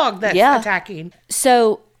random dog that's attacking.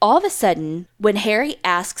 So all of a sudden, when Harry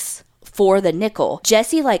asks for the nickel,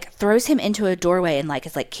 Jesse, like, throws him into a doorway and, like,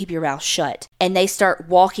 is like, keep your mouth shut. And they start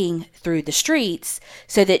walking through the streets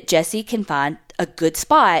so that Jesse can find a good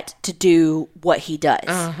spot to do what he does.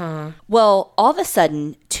 Uh-huh. Well, all of a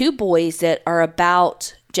sudden, 2 boys that are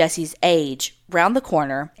about Jesse's age round the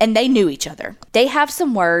corner, and they knew each other. They have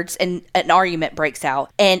some words and an argument breaks out,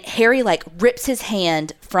 and Harry like rips his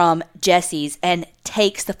hand from Jesse's and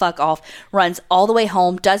takes the fuck off, runs all the way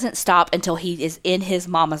home, doesn't stop until he is in his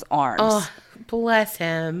mama's arms. Oh, bless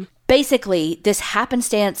him. Basically, this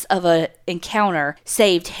happenstance of an encounter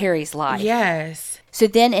saved Harry's life. Yes. So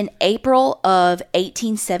then in April of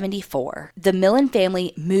 1874, the Millen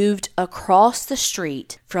family moved across the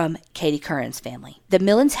street from Katie Curran's family. The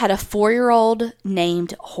Millens had a 4-year-old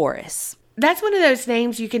named Horace. That's one of those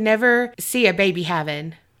names you can never see a baby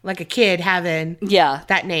having, like a kid having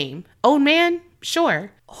that name. Old man?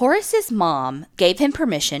 Sure. Horace's mom gave him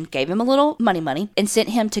permission, gave him a little money, and sent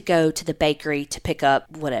him to go to the bakery to pick up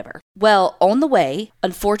whatever. Well, on the way,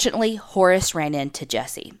 unfortunately, Horace ran into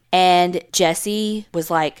Jesse. And Jesse was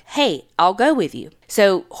like, hey, I'll go with you.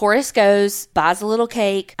 So Horace goes, buys a little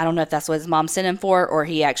cake. I don't know if that's what his mom sent him for, or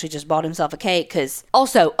he actually just bought himself a cake. Because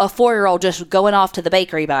also, a 4-year-old just going off to the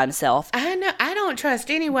bakery by himself. I don't don't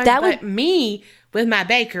trust anyone but me with my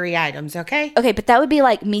bakery items, okay? Okay, but that would be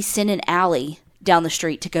like me sending Allie down the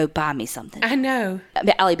street to go buy me something. I know.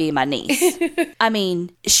 Allie being my niece. I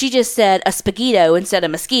mean, she just said a spaghetto instead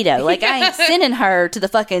of mosquito. Like, I ain't sending her to the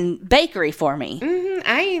fucking bakery for me. Mm-hmm.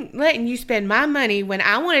 I ain't letting you spend my money when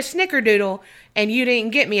I want a snickerdoodle and you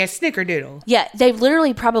didn't get me a snickerdoodle. Yeah, they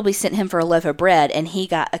literally probably sent him for a loaf of bread and he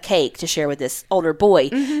got a cake to share with this older boy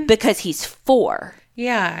because he's 4.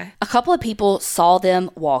 Yeah. A couple of people saw them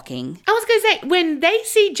walking. I was going to say, when they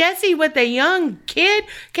see Jesse with a young kid,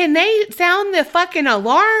 can they sound the fucking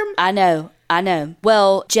alarm? I know.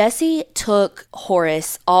 Well, Jesse took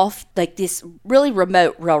Horace off like this really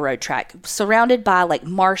remote railroad track surrounded by like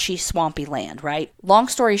marshy, swampy land, right? Long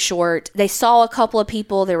story short, they saw a couple of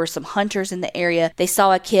people. There were some hunters in the area. They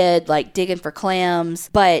saw a kid like digging for clams.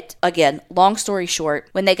 But again, long story short,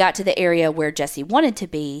 when they got to the area where Jesse wanted to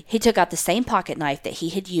be, he took out the same pocket knife that he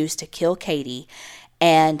had used to kill Katie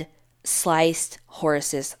and sliced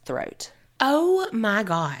Horace's throat. Oh my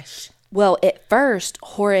gosh. Well, at first,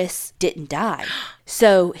 Horace didn't die.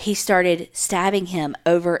 So he started stabbing him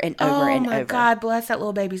over and over and over. Oh my God, bless that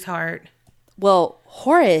little baby's heart. Well,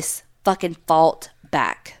 Horace fucking fought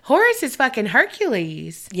back. Horace is fucking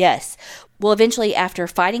Hercules. Yes. Well, eventually, after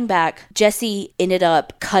fighting back, Jesse ended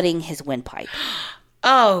up cutting his windpipe.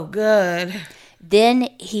 Oh, good. Then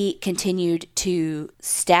he continued to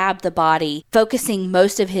stab the body, focusing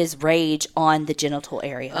most of his rage on the genital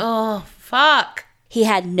area. Oh, fuck. He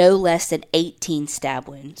had no less than 18 stab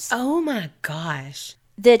wounds. Oh my gosh.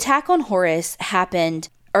 The attack on Horace happened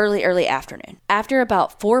early afternoon. After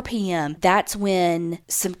about 4 p.m., that's when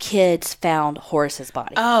some kids found Horace's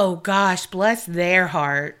body. Oh gosh, bless their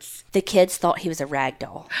hearts. The kids thought he was a rag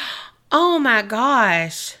doll. Oh my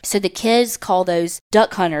gosh. So the kids called those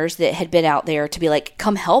duck hunters that had been out there to be like,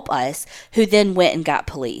 come help us, who then went and got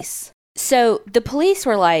police. So the police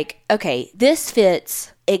were like, okay, this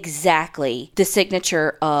fits exactly the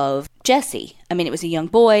signature of Jesse. I mean, it was a young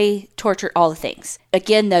boy, tortured, all the things.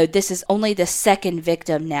 Again, though, this is only the second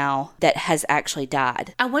victim now that has actually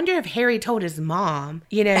died. I wonder if Harry told his mom,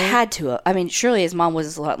 you know. Had to. I mean, surely his mom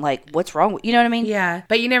was like, what's wrong with, you know what I mean? Yeah,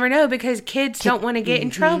 but you never know because kids don't want to get in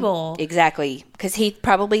trouble. Exactly. Because he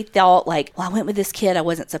probably thought like, well, I went with this kid I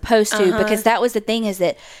wasn't supposed to. Because that was the thing is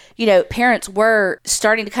that, you know, parents were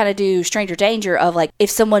starting to kind of do stranger danger of like, if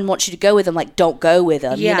someone wants you to go with them, like, don't go with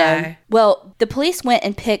them, you know? Well, the police went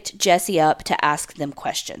and picked Jesse up to ask them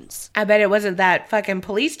questions. I bet it wasn't that fucking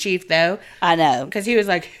police chief, though. I know. Because he was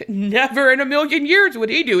like, never in a million years would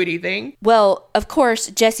he do anything. Well, of course,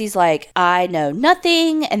 Jesse's like, I know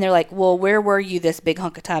nothing. And they're like, well, where were you this big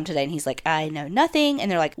hunk of time today? And he's like, I know nothing.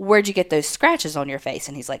 And they're like, where'd you get those scratches on your face?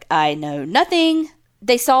 And he's like, I know nothing.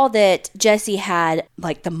 They saw that Jesse had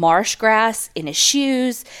like the marsh grass in his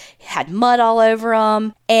shoes, had mud all over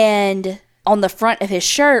him, and on the front of his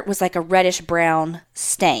shirt was like a reddish brown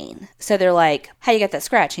stain. So they're like, how you got that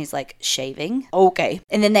scratch? And he's like, shaving. Okay.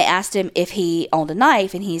 And then they asked him if he owned a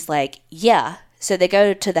knife, and he's like, yeah. So they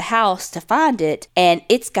go to the house to find it, and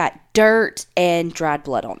it's got dirt and dried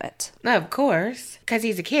blood on it. Of course. Because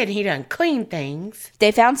he's a kid and he done clean things.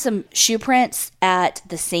 They found some shoe prints at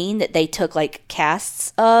the scene that they took like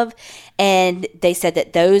casts of, and they said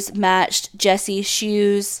that those matched Jesse's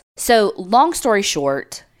shoes. So long story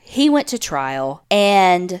short, he went to trial,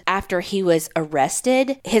 and after he was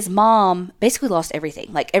arrested, his mom basically lost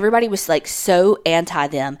everything. Like, everybody was like so anti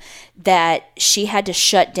them that she had to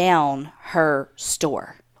shut down her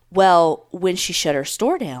store. Well, when she shut her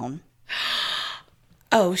store down...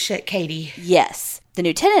 Oh, shit, Katie. Yes. The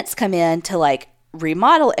new tenants come in to like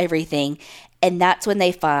remodel everything, and that's when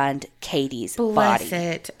they find Katie's body. Bless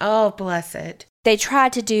it. Oh, bless it. They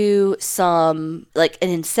tried to do some, like, an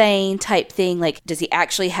insane type thing. Like, does he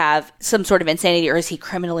actually have some sort of insanity, or is he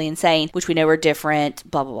criminally insane? Which we know are different,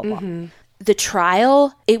 blah, blah, blah, blah. The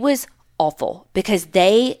trial, it was awful because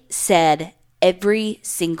they said every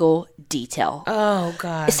single detail. Oh,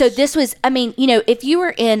 gosh. So this was, I mean, you know, if you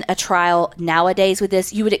were in a trial nowadays with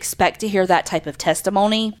this, you would expect to hear that type of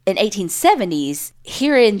testimony. In 1870s,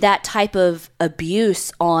 hearing that type of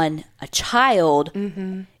abuse on a child,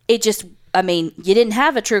 it just... I mean, you didn't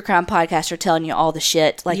have a true crime podcaster telling you all the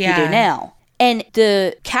shit like you do now. And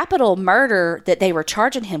the capital murder that they were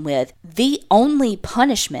charging him with, the only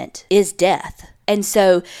punishment is death. And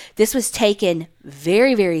so this was taken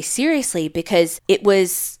very, very seriously because it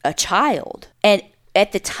was a child. And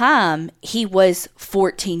at the time, he was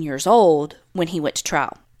 14 years old when he went to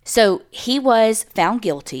trial. So he was found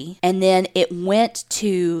guilty, and then it went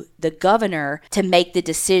to the governor to make the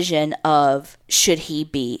decision of should he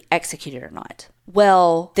be executed or not.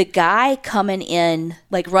 Well, the guy coming in,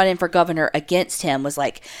 like running for governor against him was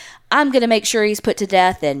like, I'm going to make sure he's put to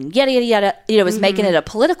death and yada, yada, yada. You know, was making it a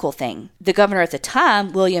political thing. The governor at the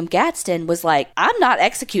time, William Gadsden, was like, I'm not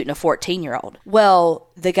executing a 14-year-old. Well,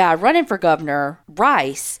 the guy running for governor,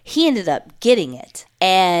 Rice, he ended up getting it.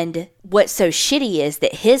 And what's so shitty is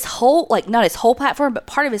that his whole, like not his whole platform, but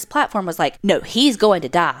part of his platform was like, no, he's going to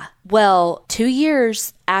die. Well, 2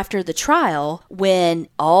 years after the trial, when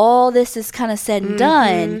all this is kind of said and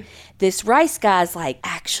done, this Rice guy's like,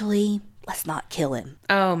 actually, let's not kill him.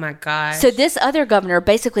 Oh my gosh. So this other governor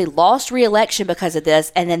basically lost re-election because of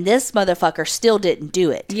this, and then this motherfucker still didn't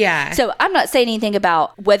do it. Yeah. So I'm not saying anything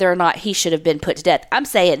about whether or not he should have been put to death. I'm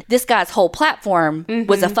saying this guy's whole platform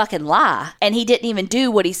was a fucking lie, and he didn't even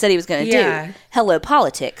do what he said he was going to do. Hello,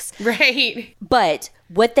 politics. Right. But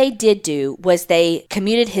what they did do was they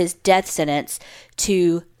commuted his death sentence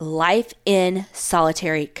to life in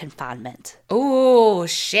solitary confinement. Oh,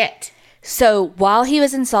 shit. So while he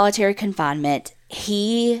was in solitary confinement,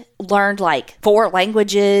 he learned like 4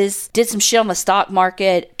 languages, did some shit on the stock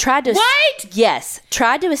market, tried to... What? Yes.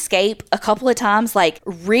 Tried to escape a couple of times, like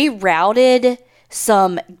rerouted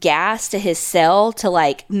some gas to his cell to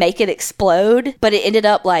like make it explode, but it ended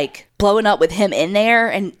up like blowing up with him in there.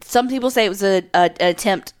 And some people say it was an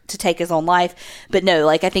attempt to take his own life, but no,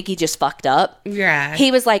 like I think he just fucked up. Yeah.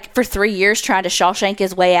 He was like for 3 years trying to Shawshank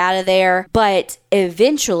his way out of there, but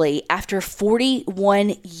eventually after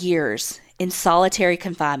 41 years in solitary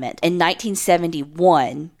confinement in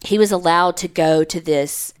 1971, he was allowed to go to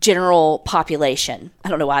this general population. I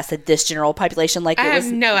don't know why I said this general population, like I it was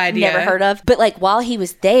have no idea. Never heard of. But like while he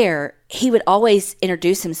was there, he would always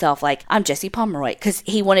introduce himself like, I'm Jesse Pomeroy, because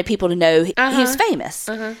he wanted people to know he was famous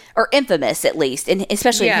or infamous at least, and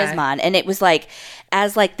especially in his mind. And it was like,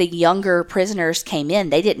 as like the younger prisoners came in,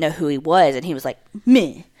 they didn't know who he was, and he was like,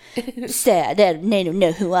 meh, sad, they don't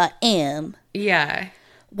know who I am. Yeah.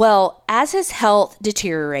 Well, as his health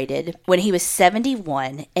deteriorated, when he was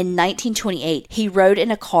 71 in 1928, he rode in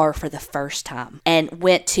a car for the first time and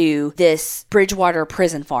went to this Bridgewater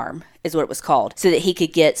prison farm, is what it was called, so that he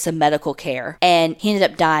could get some medical care. And he ended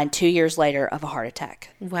up dying 2 years later of a heart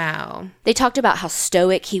attack. Wow. They talked about how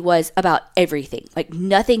stoic he was about everything. Like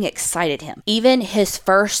nothing excited him. Even his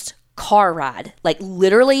first car ride, like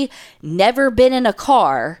literally never been in a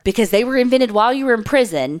car because they were invented while you were in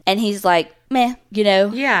prison. And he's like, meh, you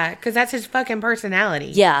know? Yeah, because that's his fucking personality.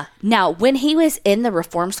 Yeah. Now, when he was in the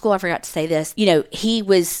reform school, I forgot to say this, you know, he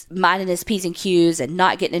was minding his P's and Q's and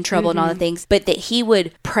not getting in trouble and all the things, but that he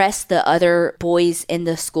would press the other boys in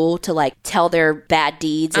the school to like tell their bad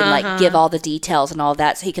deeds and like give all the details and all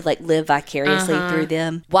that so he could like live vicariously through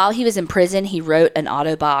them. While he was in prison, he wrote an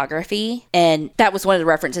autobiography, and that was one of the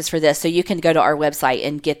references for this. So you can go to our website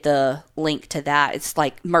and get the link to that. It's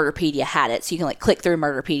like Murderpedia had it, so you can like click through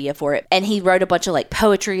Murderpedia for it. And he wrote a bunch of like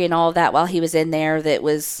poetry and all of that while he was in there that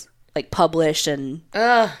was like published, and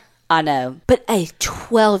I know. But a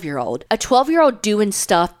 12-year-old doing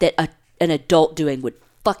stuff that an adult doing would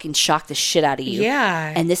fucking shock the shit out of you.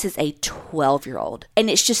 Yeah. And this is a 12-year-old. And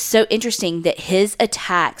it's just so interesting that his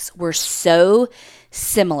attacks were so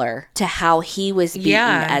similar to how he was beaten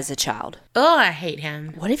as a child. Oh, I hate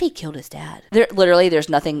him. What if he killed his dad? There's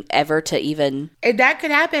nothing ever to even... That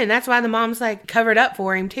could happen. That's why the mom's like covered up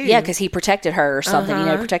for him too. Yeah, because he protected her or something, you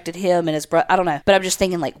know, protected him and his brother. I don't know. But I'm just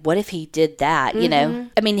thinking like, what if he did that, you know?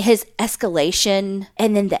 I mean, his escalation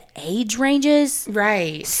and then the age ranges.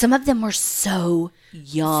 Right. Some of them were so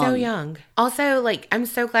young. So young. Also, like, I'm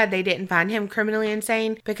so glad they didn't find him criminally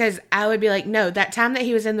insane, because I would be like, no, that time that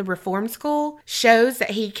he was in the reform school shows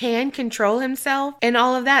that he can control himself and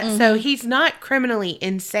all of that. So he's not criminally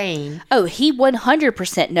insane. Oh, he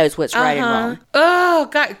 100% knows what's right and wrong. Oh,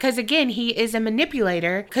 God. Because again, he is a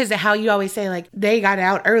manipulator, because of how you always say, like, they got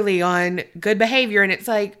out early on good behavior. And it's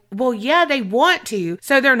like, well, yeah, they want to.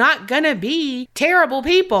 So they're not going to be terrible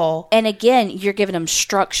people. And again, you're giving them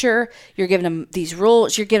structure. You're giving them these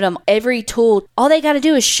rules. You're giving them every tool. All they got to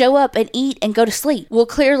do is show up and eat and go to sleep. Well,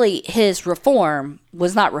 clearly his reform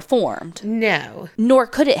was not reformed. No. Nor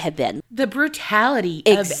could it have been. The brutality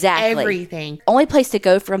of everything. Only place to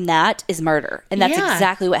go from that is murder. And that's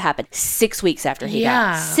exactly what happened 6 weeks after he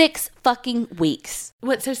died. 6 fucking weeks.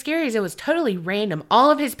 What's so scary is it was totally random.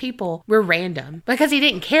 All of his people were random because he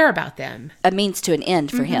didn't care about them. A means to an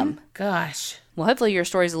end for him. Gosh. Well, hopefully your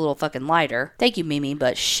story's a little fucking lighter. Thank you, Mimi,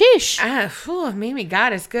 but sheesh. Mimi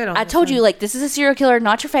got us good on I told you, like, this is a serial killer,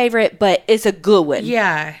 not your favorite, but it's a good one.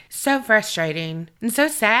 Yeah. So frustrating and so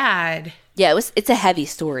sad. Yeah, it's a heavy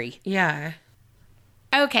story. Yeah.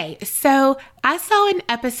 Okay, so I saw an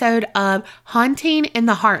episode of Haunting in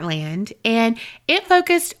the Heartland, and it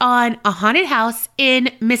focused on a haunted house in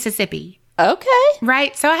Mississippi. Okay.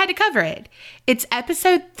 Right, so I had to cover it. It's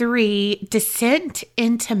episode 3, Descent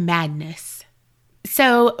into Madness.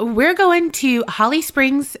 So we're going to Holly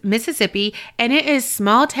Springs, Mississippi, and it is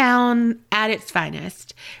small town at its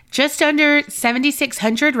finest. Just under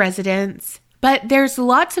 7,600 residents. But there's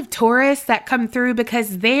lots of tourists that come through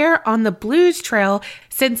because they're on the Blues Trail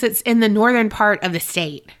since it's in the northern part of the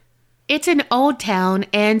state. It's an old town,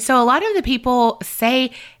 and so a lot of the people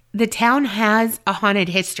say the town has a haunted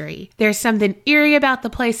history. There's something eerie about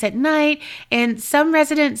the place at night, and some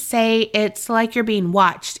residents say it's like you're being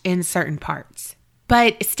watched in certain parts.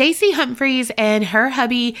 But Stacy Humphreys and her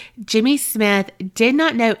hubby, Jimmy Smith, did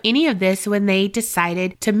not know any of this when they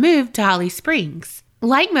decided to move to Holly Springs.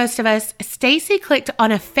 Like most of us, Stacy clicked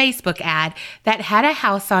on a Facebook ad that had a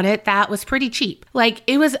house on it that was pretty cheap. Like,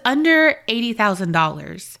 it was under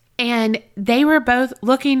 $80,000. And they were both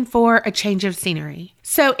looking for a change of scenery.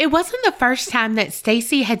 So it wasn't the first time that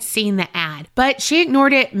Stacy had seen the ad, but she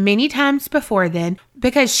ignored it many times before then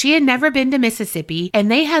because she had never been to Mississippi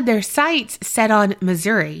and they had their sights set on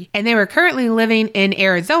Missouri. And they were currently living in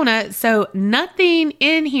Arizona, so nothing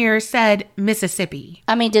in here said Mississippi.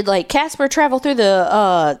 I mean, did like Casper travel through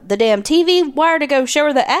the damn TV wire to go show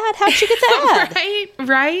her the ad? How'd she get the ad?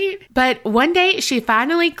 Right. But one day she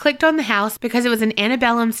finally clicked on the house because it was an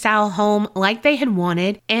antebellum style home like they had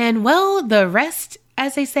wanted. And well, the rest,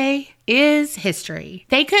 as they say, is history.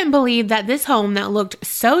 They couldn't believe that this home that looked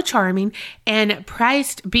so charming and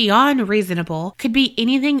priced beyond reasonable could be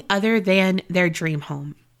anything other than their dream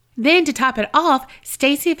home. Then to top it off,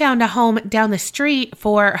 Stacy found a home down the street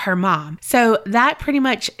for her mom. So that pretty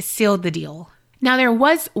much sealed the deal. Now, there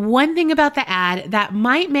was one thing about the ad that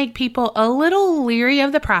might make people a little leery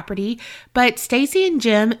of the property, but Stacy and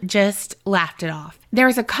Jim just laughed it off. There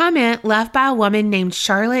was a comment left by a woman named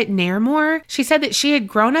Charlotte Nairmore. She said that she had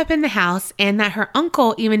grown up in the house and that her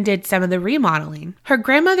uncle even did some of the remodeling. Her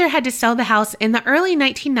grandmother had to sell the house in the early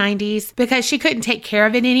 1990s because she couldn't take care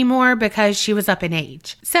of it anymore because she was up in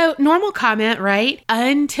age. So, normal comment, right?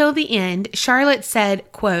 Until the end, Charlotte said,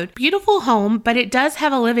 quote, "Beautiful home, but it does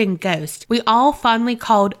have a living ghost we all fondly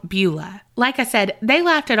called Beulah." Like I said, they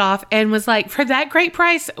laughed it off and was like, for that great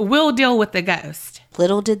price, we'll deal with the ghost.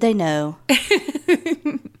 Little did they know.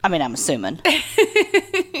 I mean, I'm assuming.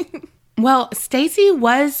 Well, Stacy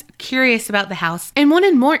was curious about the house and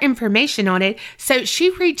wanted more information on it, so she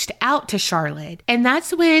reached out to Charlotte. And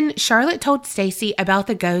that's when Charlotte told Stacy about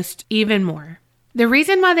the ghost even more. The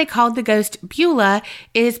reason why they called the ghost Beulah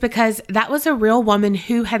is because that was a real woman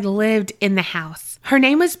who had lived in the house. Her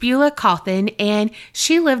name was Beulah Cawthon, and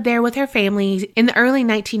she lived there with her family in the early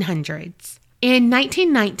 1900s. In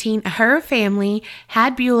 1919, her family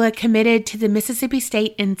had Beulah committed to the Mississippi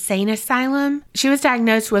State Insane Asylum. She was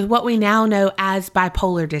diagnosed with what we now know as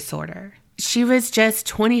bipolar disorder. She was just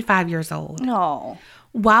 25 years old. No.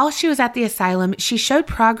 While she was at the asylum, she showed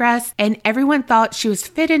progress and everyone thought she was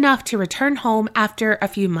fit enough to return home after a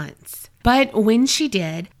few months. But when she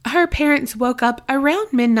did, her parents woke up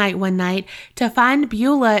around midnight one night to find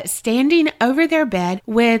Beulah standing over their bed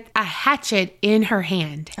with a hatchet in her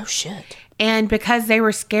hand. Oh, shit. And because they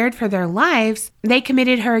were scared for their lives, they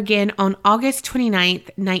committed her again on August 29th,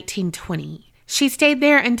 1920. She stayed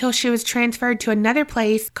there until she was transferred to another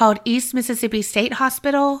place called East Mississippi State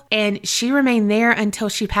Hospital, and she remained there until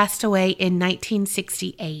she passed away in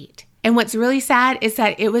 1968. And what's really sad is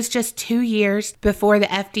that it was just 2 years before the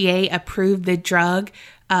FDA approved the drug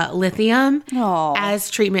lithium as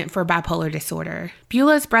treatment for bipolar disorder.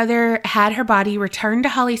 Beulah's brother had her body returned to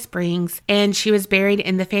Holly Springs, and she was buried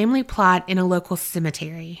in the family plot in a local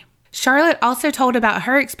cemetery. Charlotte also told about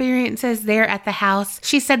her experiences there at the house.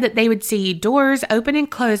 She said that they would see doors open and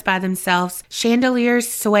close by themselves, chandeliers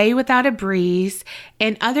sway without a breeze,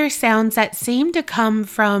 and other sounds that seemed to come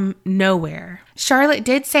from nowhere. Charlotte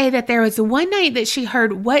did say that there was one night that she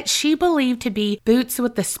heard what she believed to be boots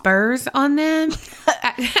with the spurs on them.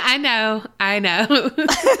 I know.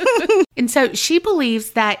 And so she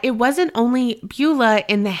believes that it wasn't only Beulah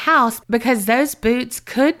in the house because those boots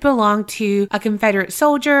could belong to a Confederate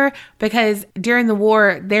soldier because during the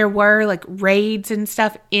war, there were like raids and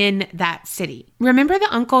stuff in that city. Remember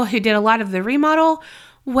the uncle who did a lot of the remodel?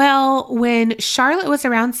 Well, when Charlotte was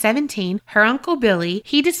around 17, her Uncle Billy,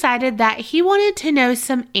 he decided that he wanted to know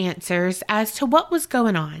some answers as to what was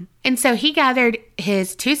going on. And so he gathered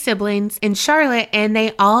his 2 siblings and Charlotte, and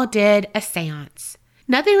they all did a seance.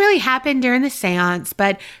 Nothing really happened during the seance,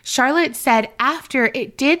 but Charlotte said after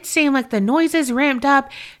it did seem like the noises ramped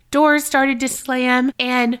up doors started to slam,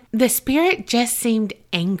 and the spirit just seemed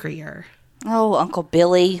angrier. Oh, Uncle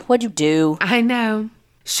Billy, what'd you do? I know.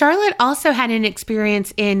 Charlotte also had an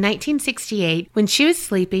experience in 1968 when she was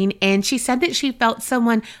sleeping, and she said that she felt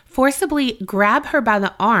someone forcibly grab her by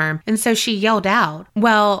the arm, and so she yelled out.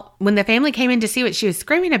 Well, when the family came in to see what she was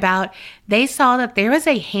screaming about, they saw that there was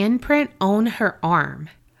a handprint on her arm.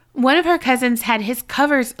 One of her cousins had his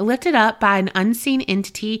covers lifted up by an unseen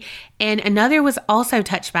entity, and another was also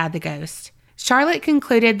touched by the ghost. Charlotte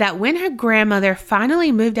concluded that when her grandmother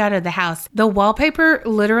finally moved out of the house, the wallpaper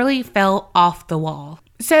literally fell off the wall.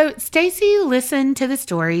 So Stacy listened to the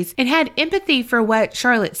stories and had empathy for what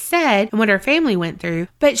Charlotte said and what her family went through,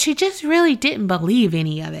 but she just really didn't believe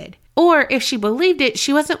any of it. Or if she believed it,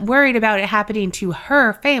 she wasn't worried about it happening to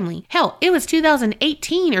her family. Hell, it was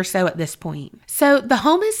 2018 or so at this point. So the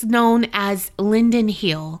home is known as Linden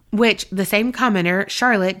Hill, which the same commenter,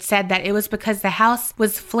 Charlotte, said that it was because the house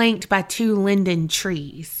was flanked by 2 linden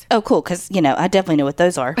trees. Oh, cool, because, I definitely know what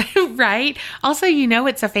those are. Right? Also,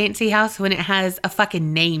 it's a fancy house when it has a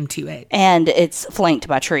fucking name to it. And it's flanked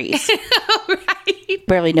by trees. Right?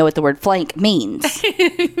 Barely know what the word flank means.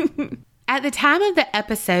 At the time of the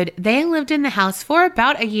episode, they lived in the house for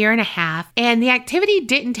about a year and a half, and the activity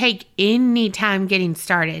didn't take any time getting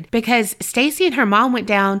started because Stacy and her mom went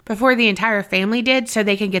down before the entire family did so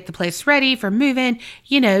they could get the place ready for moving,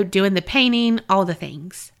 doing the painting, all the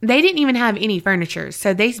things. They didn't even have any furniture,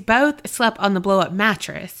 so they both slept on the blow-up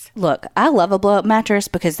mattress. Look, I love a blow-up mattress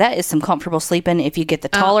because that is some comfortable sleeping if you get the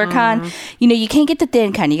taller kind. You can't get the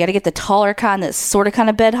thin kind. You got to get the taller kind that's sort of kind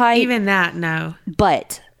of bed height. Even that, no.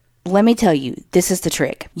 But let me tell you, this is the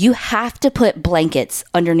trick. You have to put blankets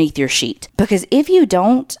underneath your sheet because if you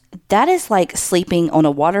don't, that is like sleeping on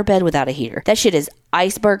a waterbed without a heater. That shit is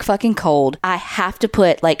iceberg fucking cold. I have to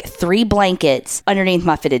put like 3 blankets underneath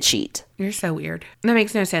my fitted sheet. You're so weird. That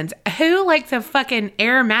makes no sense. Who likes a fucking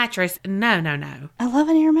air mattress? No. I love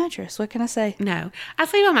an air mattress. What can I say? No. I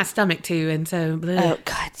sleep on my stomach too, and so... bleh. Oh,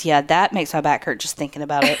 God. Yeah, that makes my back hurt just thinking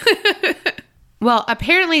about it. Well,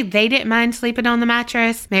 apparently they didn't mind sleeping on the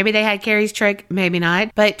mattress. Maybe they had Carrie's trick, maybe not.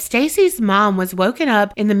 But Stacy's mom was woken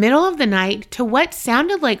up in the middle of the night to what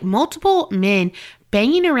sounded like multiple men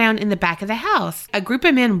banging around in the back of the house. A group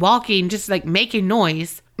of men walking, just like making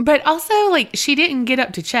noise. But also, she didn't get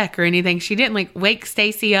up to check or anything. She didn't, wake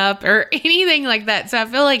Stacy up or anything like that. So I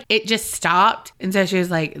feel like it just stopped. And so she was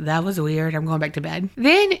like, that was weird. I'm going back to bed.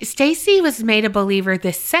 Then Stacy was made a believer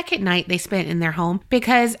the second night they spent in their home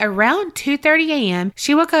because around 2:30 a.m.,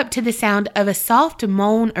 she woke up to the sound of a soft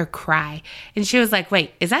moan or cry. And she was like,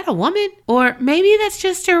 wait, is that a woman? Or maybe that's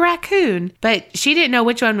just a raccoon. But she didn't know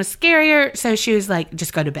which one was scarier. So she was like,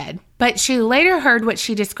 just go to bed. But she later heard what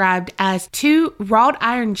she described as 2 wrought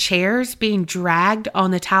iron chairs being dragged on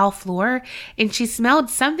the tile floor, and she smelled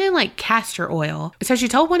something like castor oil. So she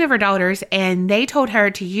told one of her daughters, and they told her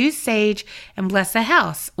to use sage and bless the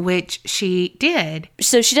house, which she did.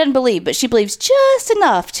 So she doesn't believe, but she believes just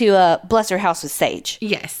enough to bless her house with sage.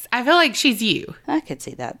 Yes. I feel like she's you. I could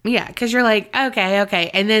see that. Yeah, because you're like, okay.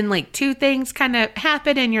 And then 2 things kind of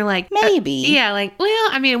happen, and you're like... maybe. Yeah,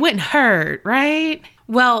 it wouldn't hurt, right?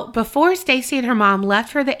 Well, before Stacy and her mom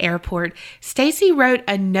left for the airport, Stacy wrote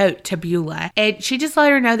a note to Beulah, and she just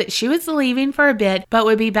let her know that she was leaving for a bit, but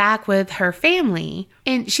would be back with her family.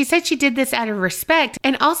 And she said she did this out of respect,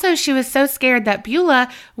 and also she was so scared that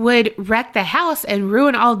Beulah would wreck the house and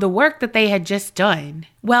ruin all the work that they had just done.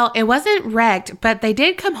 Well, it wasn't wrecked, but they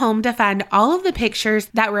did come home to find all of the pictures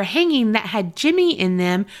that were hanging that had Jimmy in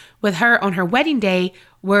them with her on her wedding day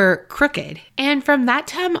were crooked. And from that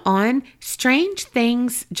time on, strange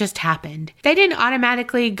things just happened. They didn't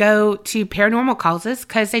automatically go to paranormal causes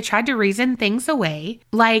because they tried to reason things away.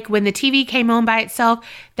 Like when the TV came on by itself,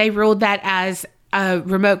 they ruled that as a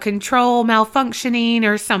remote control malfunctioning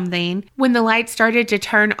or something. When the lights started to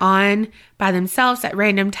turn on by themselves at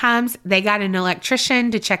random times, they got an electrician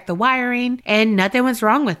to check the wiring, and nothing was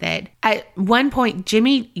wrong with it. At one point,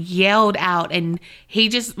 Jimmy yelled out, and he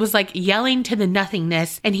just was yelling to the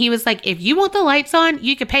nothingness. And he was like, if you want the lights on,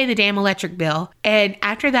 you could pay the damn electric bill. And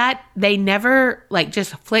after that, they never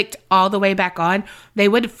just flicked all the way back on. They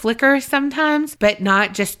would flicker sometimes, but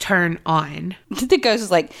not just turn on. The ghost was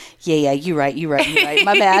like, yeah, you're right.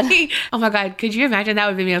 My bad. Oh my God. Could you imagine? That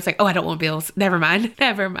would be me. I was like, oh, I don't want bills. Never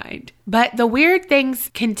mind. But But the weird things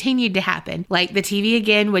continued to happen. Like the TV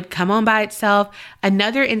again would come on by itself.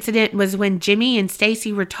 Another incident was when Jimmy and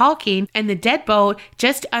Stacy were talking and the deadbolt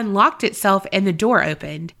just unlocked itself and the door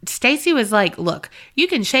opened. Stacy was like, look, you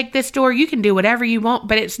can shake this door, you can do whatever you want,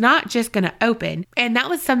 but it's not just going to open. And that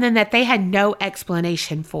was something that they had no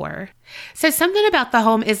explanation for. So something about the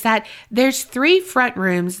home is that there's 3 front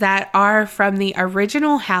rooms that are from the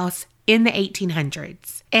original house in the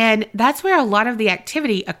 1800s. And that's where a lot of the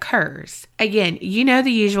activity occurs. Again, you know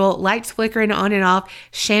the usual, lights flickering on and off,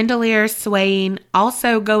 chandeliers swaying,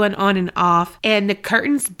 also going on and off, and the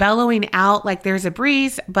curtains bellowing out like there's a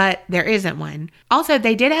breeze, but there isn't one. Also,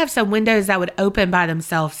 they did have some windows that would open by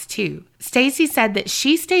themselves too. Stacy said that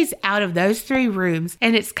she stays out of those 3 rooms,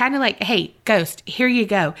 and it's kind of like, hey, ghost, here you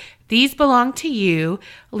go. These belong to you.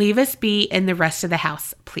 Leave us be in the rest of the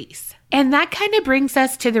house, please. And that kind of brings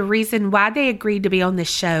us to the reason why they agreed to be on this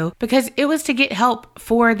show, because it was to get help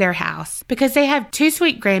for their house. Because they have 2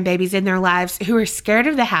 sweet grandbabies in their lives who are scared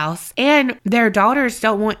of the house, and their daughters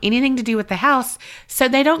don't want anything to do with the house, so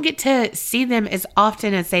they don't get to see them as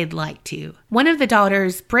often as they'd like to. One of the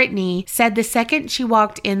daughters, Brittany, said the second she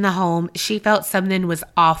walked in the home, she felt something was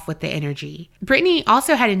off with the energy. Brittany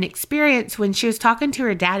also had an experience when she was talking to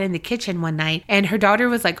her dad in the kitchen one night, and her daughter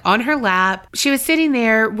was like on her lap. She was sitting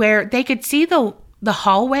there where they could see the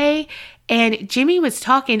hallway, and Jimmy was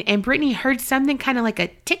talking, and Brittany heard something kind of like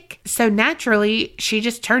a tick. So naturally, she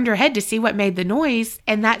just turned her head to see what made the noise,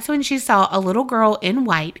 and that's when she saw a little girl in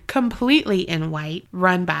white, completely in white,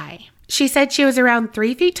 run by. She said she was around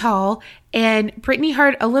 3 feet tall, and Brittany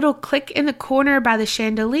heard a little click in the corner by the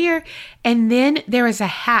chandelier, and then there was a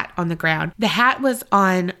hat on the ground. The hat was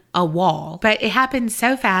on a wall, but it happened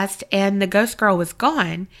so fast, and the ghost girl was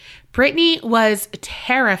gone. Brittany was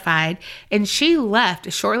terrified, and she left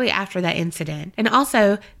shortly after that incident. And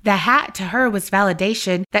also, the hat to her was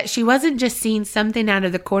validation that she wasn't just seeing something out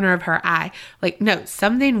of the corner of her eye. Like, no,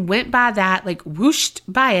 something went by that, like whooshed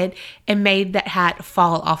by it, and made that hat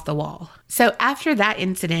fall off the wall. So after that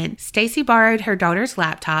incident, Stacy borrowed her daughter's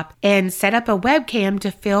laptop and set up a webcam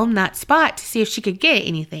to film that spot to see if she could get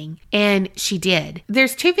anything. And she did.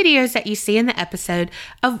 There's 2 videos that you see in the episode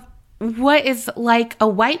of what is like a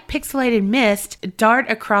white pixelated mist dart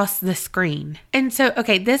across the screen. And so,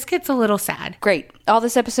 okay, this gets a little sad. Great. All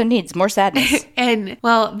this episode needs more sadness. And,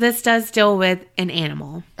 well, this does deal with an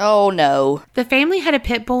animal. Oh, no. The family had a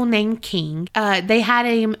pit bull named King. They had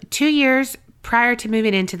him 2 years prior to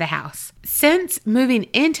moving into the house. Since moving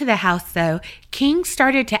into the house, though, King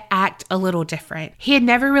started to act a little different. He had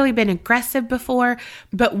never really been aggressive before,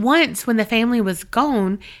 but once when the family was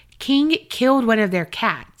gone, King killed one of their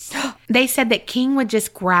cats. They said that King would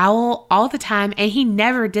just growl all the time, and he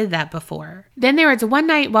never did that before. Then there was one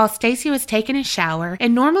night while Stacy was taking a shower,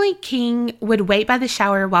 and normally King would wait by the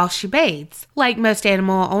shower while she bathes. Like most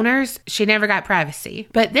animal owners, she never got privacy.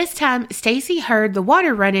 But this time, Stacy heard the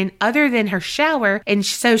water running other than her shower, and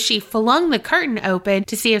so she flung the curtain open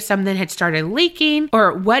to see if something had started leaking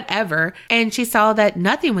or whatever, and she saw that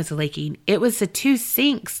nothing was leaking. It was the 2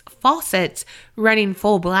 sinks, faucets, running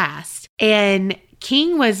full blast. And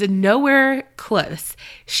King was nowhere close.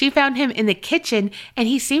 She found him in the kitchen, and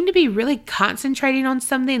he seemed to be really concentrating on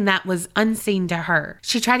something that was unseen to her.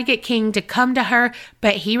 She tried to get King to come to her,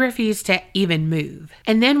 but he refused to even move.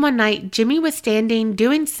 And then one night, Jimmy was standing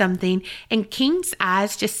doing something, and King's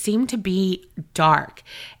eyes just seemed to be dark.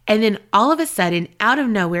 And then all of a sudden, out of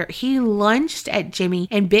nowhere, he lunged at Jimmy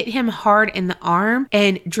and bit him hard in the arm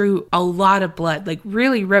and drew a lot of blood, like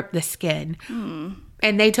really ripped the skin.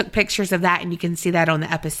 And they took pictures of that, and you can see that on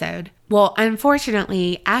the episode. Well,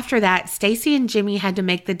 unfortunately, after that, Stacy and Jimmy had to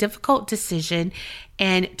make the difficult decision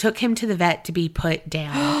and took him to the vet to be put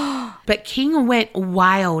down. But King went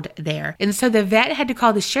wild there. And so the vet had to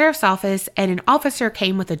call the sheriff's office, and an officer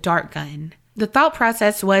came with a dart gun. The thought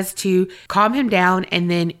process was to calm him down and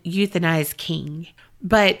then euthanize King.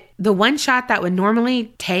 But the one shot that would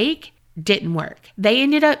normally take didn't work. They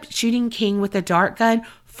ended up shooting King with a dart gun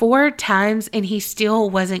 4 times, and he still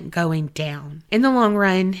wasn't going down. In the long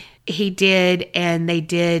run, he did, and they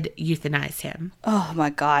did euthanize him. Oh my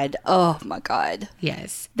God. Oh my God.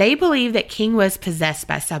 Yes. They believe that King was possessed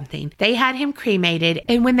by something. They had him cremated,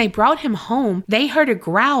 and when they brought him home, they heard a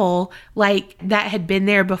growl like that had been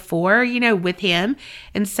there before, with him.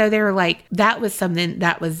 And so they were like, that was something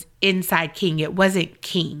that was inside King. It wasn't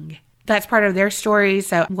King. That's part of their story,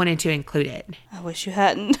 so I wanted to include it. I wish you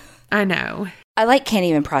hadn't. I know. I can't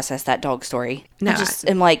even process that dog story. No, I just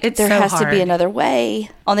am like, there has to be another way.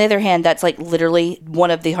 On the other hand, that's literally one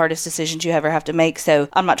of the hardest decisions you ever have to make. So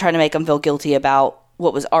I'm not trying to make them feel guilty about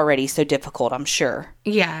what was already so difficult, I'm sure.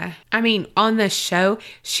 Yeah. I mean, on the show,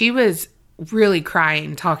 she was really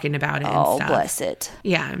crying, talking about it and stuff. Oh, bless it.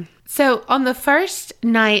 Yeah. So on the first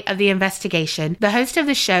night of the investigation, the host of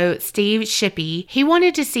the show, Steve Shippey, he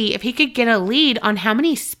wanted to see if he could get a lead on how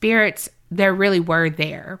many spirits there really were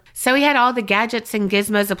there. So he had all the gadgets and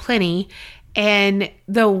gizmos aplenty, and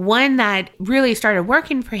the one that really started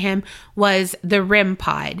working for him was the REM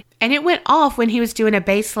pod. And it went off when he was doing a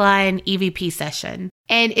baseline EVP session.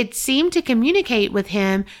 And it seemed to communicate with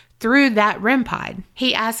him through that REM pod.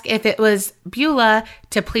 He asked if it was Beulah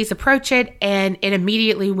to please approach it, and it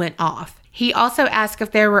immediately went off. He also asked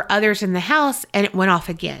if there were others in the house, and it went off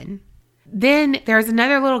again. Then there was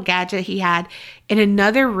another little gadget he had in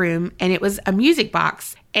another room, and it was a music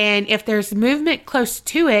box. And if there's movement close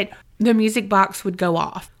to it, the music box would go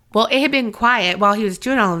off. Well, it had been quiet while he was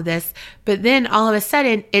doing all of this, but then all of a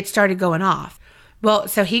sudden it started going off. Well,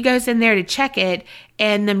 so he goes in there to check it,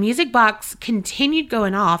 and the music box continued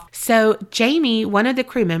going off. So Jamie, one of the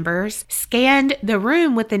crew members, scanned the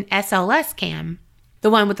room with an SLS cam, the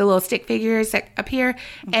one with the little stick figures that appear,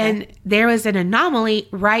 and there was an anomaly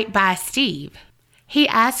right by Steve. He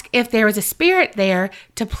asked if there was a spirit there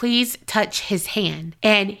to please touch his hand,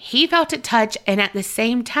 and he felt it touch, and at the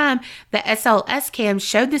same time, the SLS cam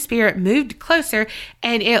showed the spirit moved closer,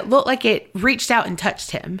 and it looked like it reached out and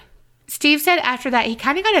touched him. Steve said after that he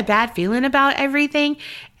kind of got a bad feeling about everything,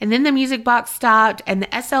 and then the music box stopped and the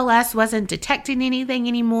SLS wasn't detecting anything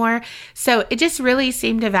anymore, so it just really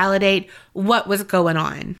seemed to validate what was going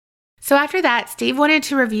on. So after that, Steve wanted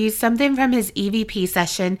to review something from his EVP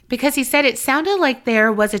session because he said it sounded like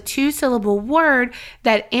there was a 2-syllable word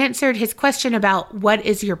that answered his question about what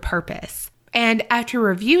is your purpose. And after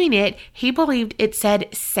reviewing it, he believed it said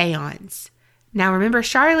seance. Now remember,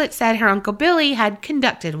 Charlotte said her Uncle Billy had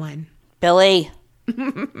conducted one. Billy.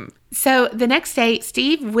 So the next day,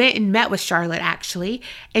 Steve went and met with Charlotte, actually,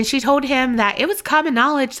 and she told him that it was common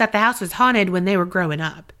knowledge that the house was haunted when they were growing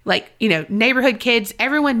up. Like, you know, neighborhood kids,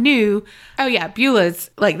 everyone knew, oh yeah,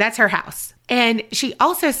 Beulah's, like, that's her house. And she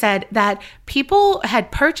also said that people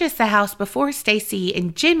had purchased the house before Stacy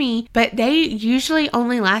and Jimmy, but they usually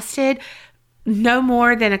only lasted no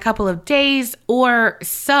more than a couple of days, or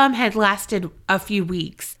some had lasted a few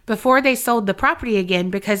weeks before they sold the property again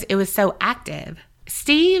because it was so active.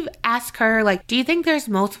 Steve asked her, like, do you think there's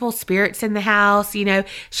multiple spirits in the house? You know,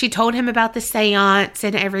 she told him about the seance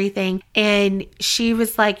and everything. And she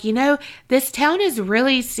was like, you know, this town has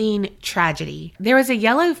really seen tragedy. There was a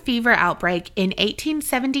yellow fever outbreak in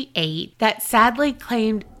 1878 that sadly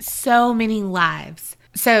claimed so many lives.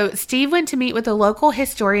 So Steve went to meet with a local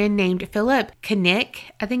historian named Philip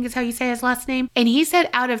Knick, I think is how you say his last name. And he said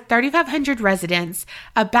out of 3,500 residents,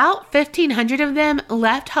 about 1,500 of them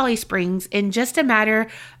left Holly Springs in just a matter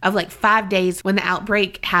of like 5 days when the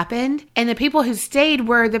outbreak happened. And the people who stayed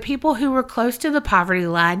were the people who were close to the poverty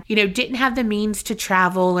line, you know, didn't have the means to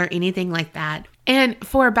travel or anything like that. And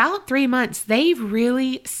for about 3 months, they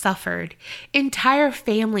really suffered. Entire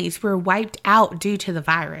families were wiped out due to the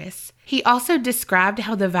virus. He also described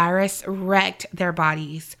how the virus wrecked their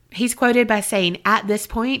bodies. He's quoted by saying, at this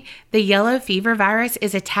point, the yellow fever virus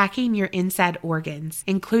is attacking your inside organs,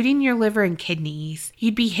 including your liver and kidneys.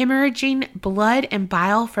 You'd be hemorrhaging blood and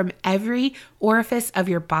bile from every orifice of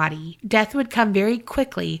your body. Death would come very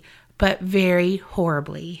quickly, but very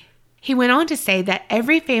horribly. He went on to say that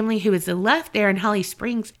every family who was left there in Holly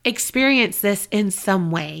Springs experienced this in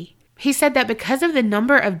some way. He said that because of the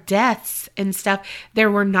number of deaths and stuff, there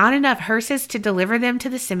were not enough hearses to deliver them to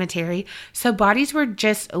the cemetery, so bodies were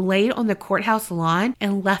just laid on the courthouse lawn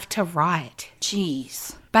and left to rot.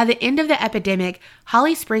 Jeez. By the end of the epidemic,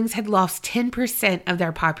 Holly Springs had lost 10% of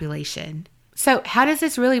their population. So how does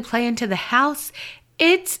this really play into the house?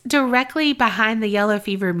 It's directly behind the Yellow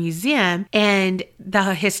Fever Museum, and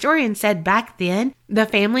the historian said back then, the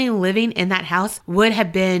family living in that house would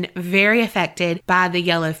have been very affected by the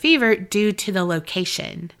yellow fever due to the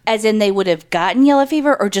location. As in they would have gotten yellow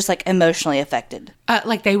fever or just like emotionally affected?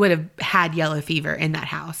 Like they would have had yellow fever in that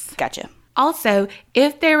house. Gotcha. Also,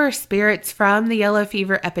 if there were spirits from the yellow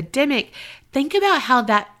fever epidemic, think about how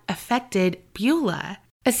that affected Beulah.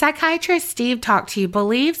 A psychiatrist Steve talked to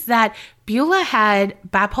believes that Beulah had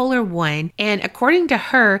bipolar 1, and according to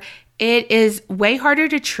her, it is way harder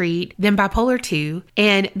to treat than bipolar 2,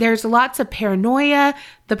 and there's lots of paranoia.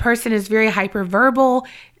 The person is very hyperverbal.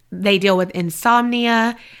 They deal with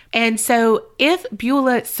insomnia. And so if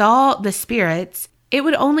Beulah saw the spirits, it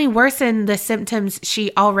would only worsen the symptoms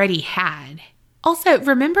she already had. Also,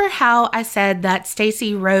 remember how I said that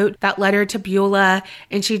Stacy wrote that letter to Beulah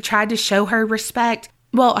and she tried to show her respect?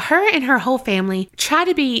 Well, her and her whole family try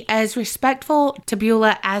to be as respectful to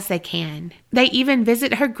Beulah as they can. They even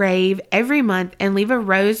visit her grave every month and leave a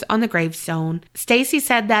rose on the gravestone. Stacy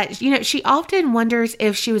said that, she often wonders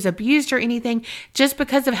if she was abused or anything just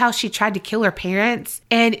because of how she tried to kill her parents.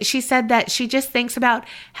 And she said that she just thinks about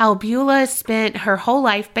how Beulah spent her whole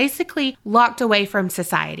life basically locked away from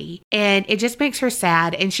society. And it just makes her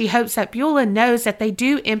sad. And she hopes that Beulah knows that they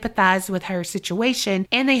do empathize with her situation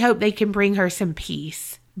and they hope they can bring her some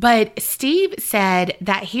peace. But Steve said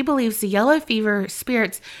that he believes the yellow fever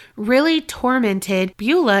spirits really tormented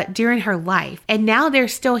Beulah during her life, and now they're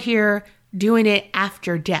still here doing it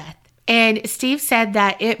after death. And Steve said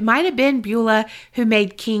that it might have been Beulah who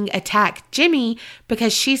made King attack Jimmy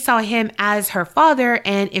because she saw him as her father,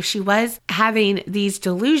 and if she was having these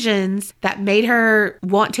delusions that made her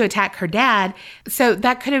want to attack her dad, so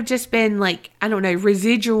that could have just been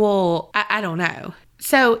residual, I don't know.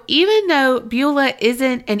 So even though Beulah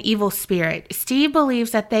isn't an evil spirit, Steve believes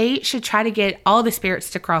that they should try to get all the spirits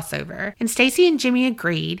to cross over. And Stacy and Jimmy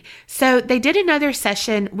agreed. So they did another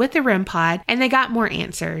session with the REM pod and they got more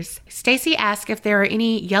answers. Stacy asked if there are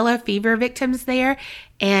any yellow fever victims there,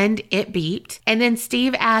 and it beeped. And then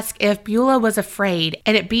Steve asked if Beulah was afraid,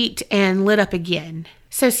 and it beeped and lit up again.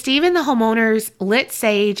 So Steve and the homeowners lit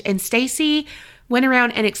sage, and Stacy went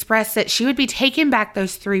around and expressed that she would be taking back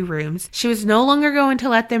those 3 rooms. She was no longer going to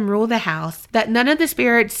let them rule the house, that none of the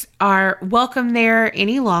spirits are welcome there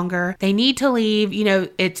any longer. They need to leave.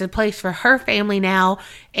 It's a place for her family now,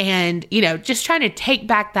 and, just trying to take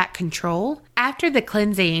back that control. After the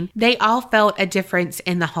cleansing, they all felt a difference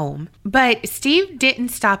in the home. But Steve didn't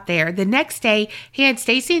stop there. The next day, he had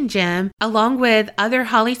Stacy and Jim, along with other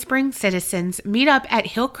Holly Springs citizens, meet up at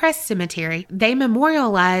Hillcrest Cemetery. They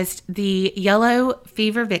memorialized the yellow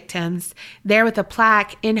fever victims there with a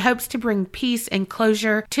plaque in hopes to bring peace and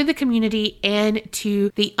closure to the community and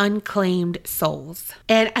to the unclaimed souls.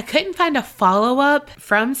 And I couldn't find a follow-up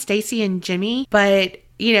from Stacy and Jimmy, but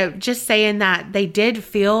just saying that they did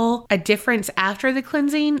feel a difference after the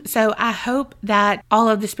cleansing. So I hope that all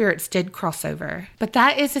of the spirits did cross over. But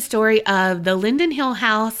that is the story of the Linden Hill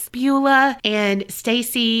house, Beulah, and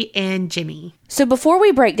Stacy and Jimmy. So before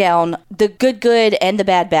we break down the good and the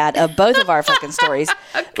bad of both of our fucking stories,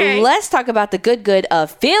 okay, let's talk about the good of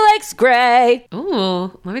Felix Gray.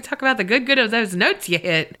 Ooh, let me talk about the good of those notes you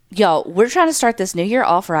hit. Y'all, we're trying to start this new year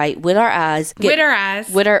off right with our eyes. With our eyes.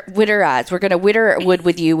 With our eyes. We're going to witter wood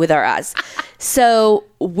with you with our eyes. So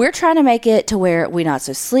we're trying to make it to where we're not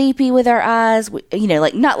so sleepy with our eyes.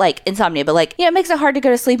 Not like insomnia, but it makes it hard to go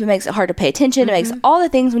to sleep. It makes it hard to pay attention. It makes all the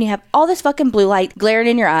things when you have all this fucking blue light glaring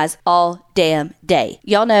in your eyes all damn day.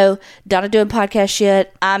 Y'all know Donna doing podcast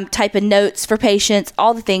shit. I'm typing notes for patients,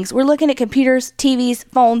 all the things. We're looking at computers, TVs,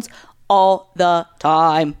 phones all the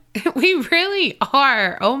time. We really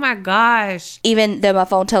are. Oh my gosh. Even though my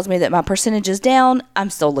phone tells me that my percentage is down, I'm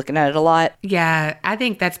still looking at it a lot. Yeah, I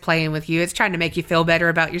think that's playing with you. It's trying to make you feel better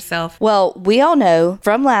about yourself. Well, we all know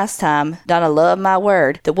from last time, Donna, love my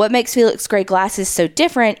word, that what makes Felix Gray glasses so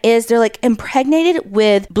different is they're impregnated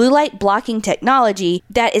with blue light blocking technology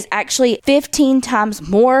that is actually 15 times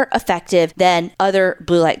more effective than other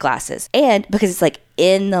blue light glasses. And because it's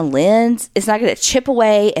in the lens, it's not going to chip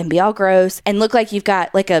away and be all gross and look like you've got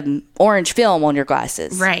a orange film on your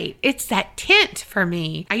glasses. Right. It's that tint for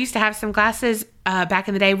me. I used to have some glasses back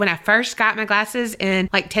in the day when I first got my glasses in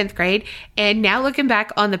 10th grade. And now looking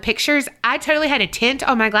back on the pictures, I totally had a tint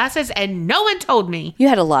on my glasses and no one told me. You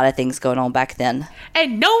had a lot of things going on back then.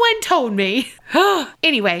 And no one told me.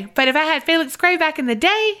 Anyway, but if I had Felix Gray back in the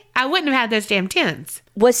day, I wouldn't have had those damn tints.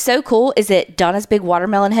 What's so cool is that Donna's big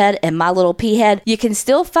watermelon head and my little pea head, you can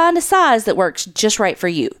still find a size that works just right for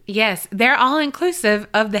you. Yes, they're all inclusive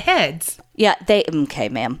of the heads. Yeah, okay,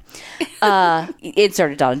 ma'am.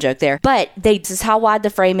 Insert a Donna joke there. But this is how wide the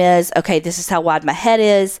frame is. Okay, this is how wide my head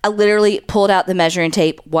is. I literally pulled out the measuring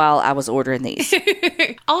tape while I was ordering these.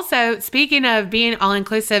 Also, speaking of being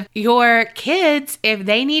all-inclusive, your kids, if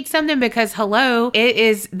they need something, because it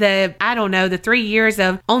is the 3 years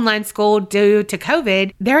of online school due to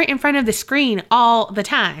COVID, they're in front of the screen all the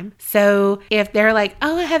time. So if they're like,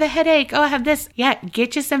 oh, I have a headache, oh, I have this, yeah,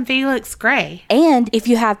 get you some Felix Gray. And if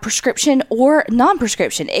you have prescription or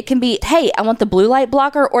non-prescription, it can be, hey, I want the blue light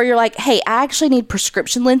blocker, or you're like, hey, I actually need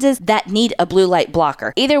prescription lenses that need a blue light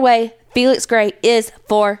blocker. Either way, Felix Gray is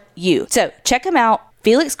for you. So check them out.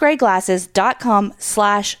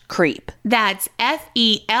 FelixGrayGlasses.com/creep. That's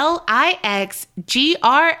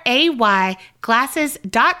FelixGray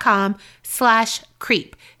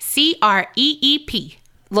glasses.com/creep. CREEP.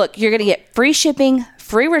 Look, you're going to get free shipping,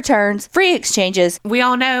 free returns, free exchanges. We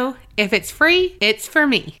all know if it's free, it's for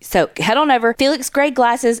me. So head on over,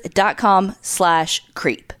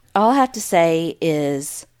 FelixGrayGlasses.com/creep. All I have to say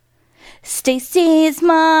is Stacy's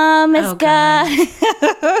mom is Oh, gone.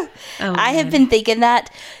 Oh, I have man. been thinking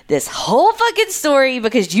that this whole fucking story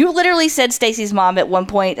because you literally said Stacy's mom at one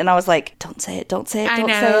point, and I was like, don't say it, don't say it, don't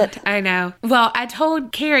say it. I know. Well, I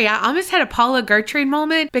told Carrie, I almost had a Paula Gertrude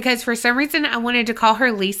moment because for some reason I wanted to call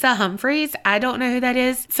her Lisa Humphreys. I don't know who that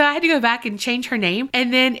is. So I had to go back and change her name.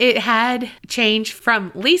 And then it had changed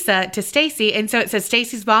from Lisa to Stacy. And so it says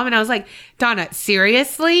Stacy's mom. And I was like, Donna,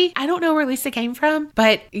 seriously? I don't know where Lisa came from.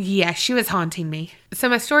 But yeah, she was haunting me. So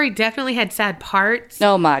my story definitely had sad parts.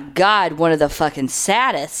 Oh my God, one of the fucking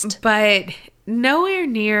saddest. But nowhere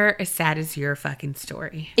near as sad as your fucking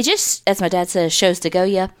story. It just, as my dad says, shows to go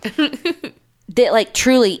ya. That like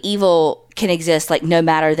truly evil can exist, like no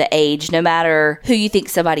matter the age, no matter who you think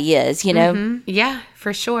somebody is, you know? Mm-hmm. Yeah,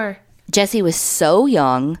 for sure. Jesse was so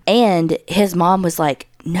young, and his mom was like,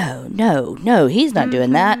 no, he's not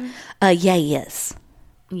doing that. Yeah, he is.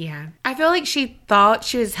 Yeah. I feel like she thought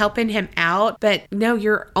she was helping him out, but no,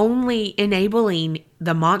 you're only enabling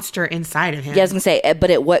the monster inside of him. Yeah, I was going to say, but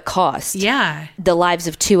at what cost? Yeah. The lives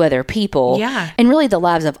of 2 other people. Yeah. And really the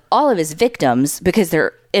lives of all of his victims because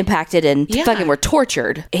they're impacted and Yeah. fucking were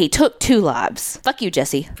tortured. He took 2 lives. Fuck you,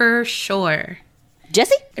 Jesse. For sure.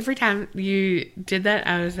 Jesse? Every time you did that,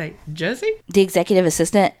 I was like, Jesse? The executive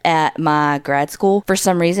assistant at my grad school, for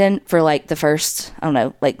some reason, for like the first, I don't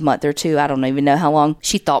know, like month or 2, I don't even know how long,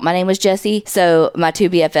 she thought my name was Jesse. So my 2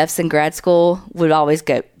 BFFs in grad school would always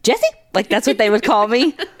go, Jesse? Like that's what they would call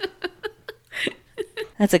me.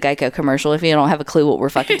 That's a Geico commercial if you don't have a clue what we're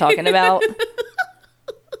fucking talking about.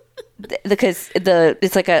 Because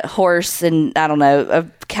it's like a horse and I don't know, a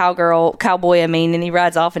cowboy, and he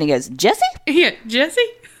rides off and he goes, Jesse? Yeah, Jesse?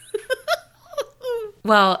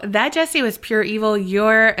 Well, that Jesse was pure evil.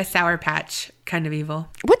 You're a Sour Patch kind of evil.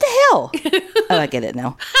 What the hell? Oh, I get it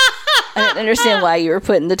now. I didn't understand why you were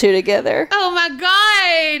putting the 2 together. Oh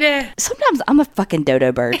my God. Sometimes I'm a fucking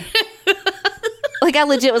dodo bird. Like I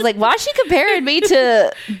legit was like, why is she comparing me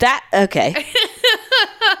to that? Okay.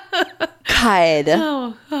 God.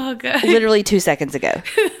 Oh God. Literally 2 seconds ago.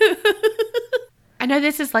 I know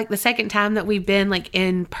this is like the second time that we've been like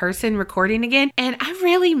in person recording again, and I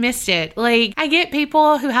really missed it. Like, I get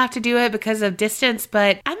people who have to do it because of distance,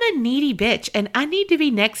 but I'm a needy bitch and I need to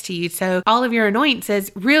be next to you. So all of your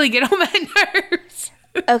annoyances really get on my nerves.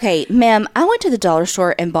 Okay, ma'am, I went to the dollar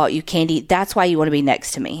store and bought you candy. That's why you want to be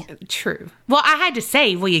next to me. True. Well, I had to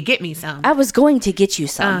say, will you get me some? I was going to get you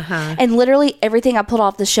some. Uh-huh. And literally everything I pulled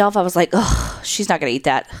off the shelf, I was like, oh, she's not going to eat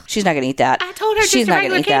that. She's not going to eat that. I told her she's just a not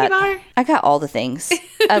gonna regular eat candy that. bar. I got all the things.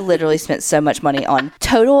 I literally spent so much money on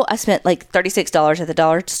total. I spent like $36 at the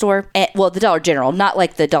dollar store. Well, the Dollar General, not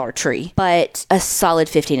like the Dollar Tree, but a solid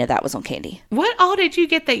 15 of that was on candy. What all did you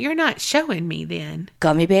get that you're not showing me then?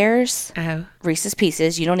 Gummy bears, Oh, Reese's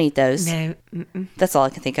Pieces. You don't eat those. no. Mm-mm. That's all I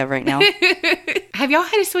can think of right now. Have y'all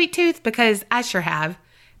had a sweet tooth? Because I sure have.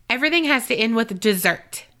 Everything has to end with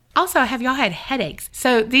dessert. Also, have y'all had headaches?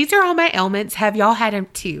 So these are all my ailments. Have y'all had them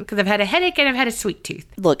too? Because I've had a headache and I've had a sweet tooth.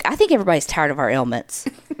 Look, I think everybody's tired of our ailments.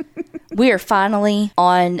 We are finally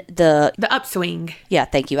on the upswing. Yeah,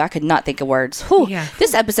 thank you. I could not think of words. Whew. Yeah.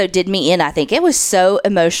 This episode did me in, I think. It was so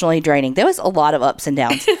emotionally draining. There was a lot of ups and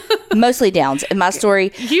downs. Mostly downs in my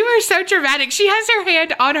story. You are so dramatic. She has her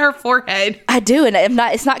hand on her forehead. I do, and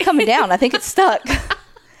it's not coming down. I think it's stuck.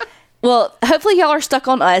 Well, hopefully y'all are stuck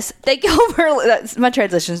on us. Thank y'all for... My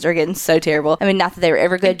transitions are getting so terrible. I mean, not that they were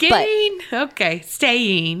ever good, staying.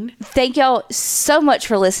 Thank y'all so much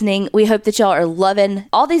for listening. We hope that y'all are loving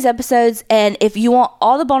all these episodes. And if you want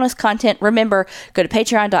all the bonus content, remember, go to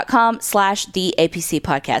patreon.com/the APC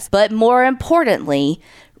podcast. But more importantly,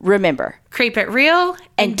 remember... Creep it real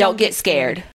and don't get scared.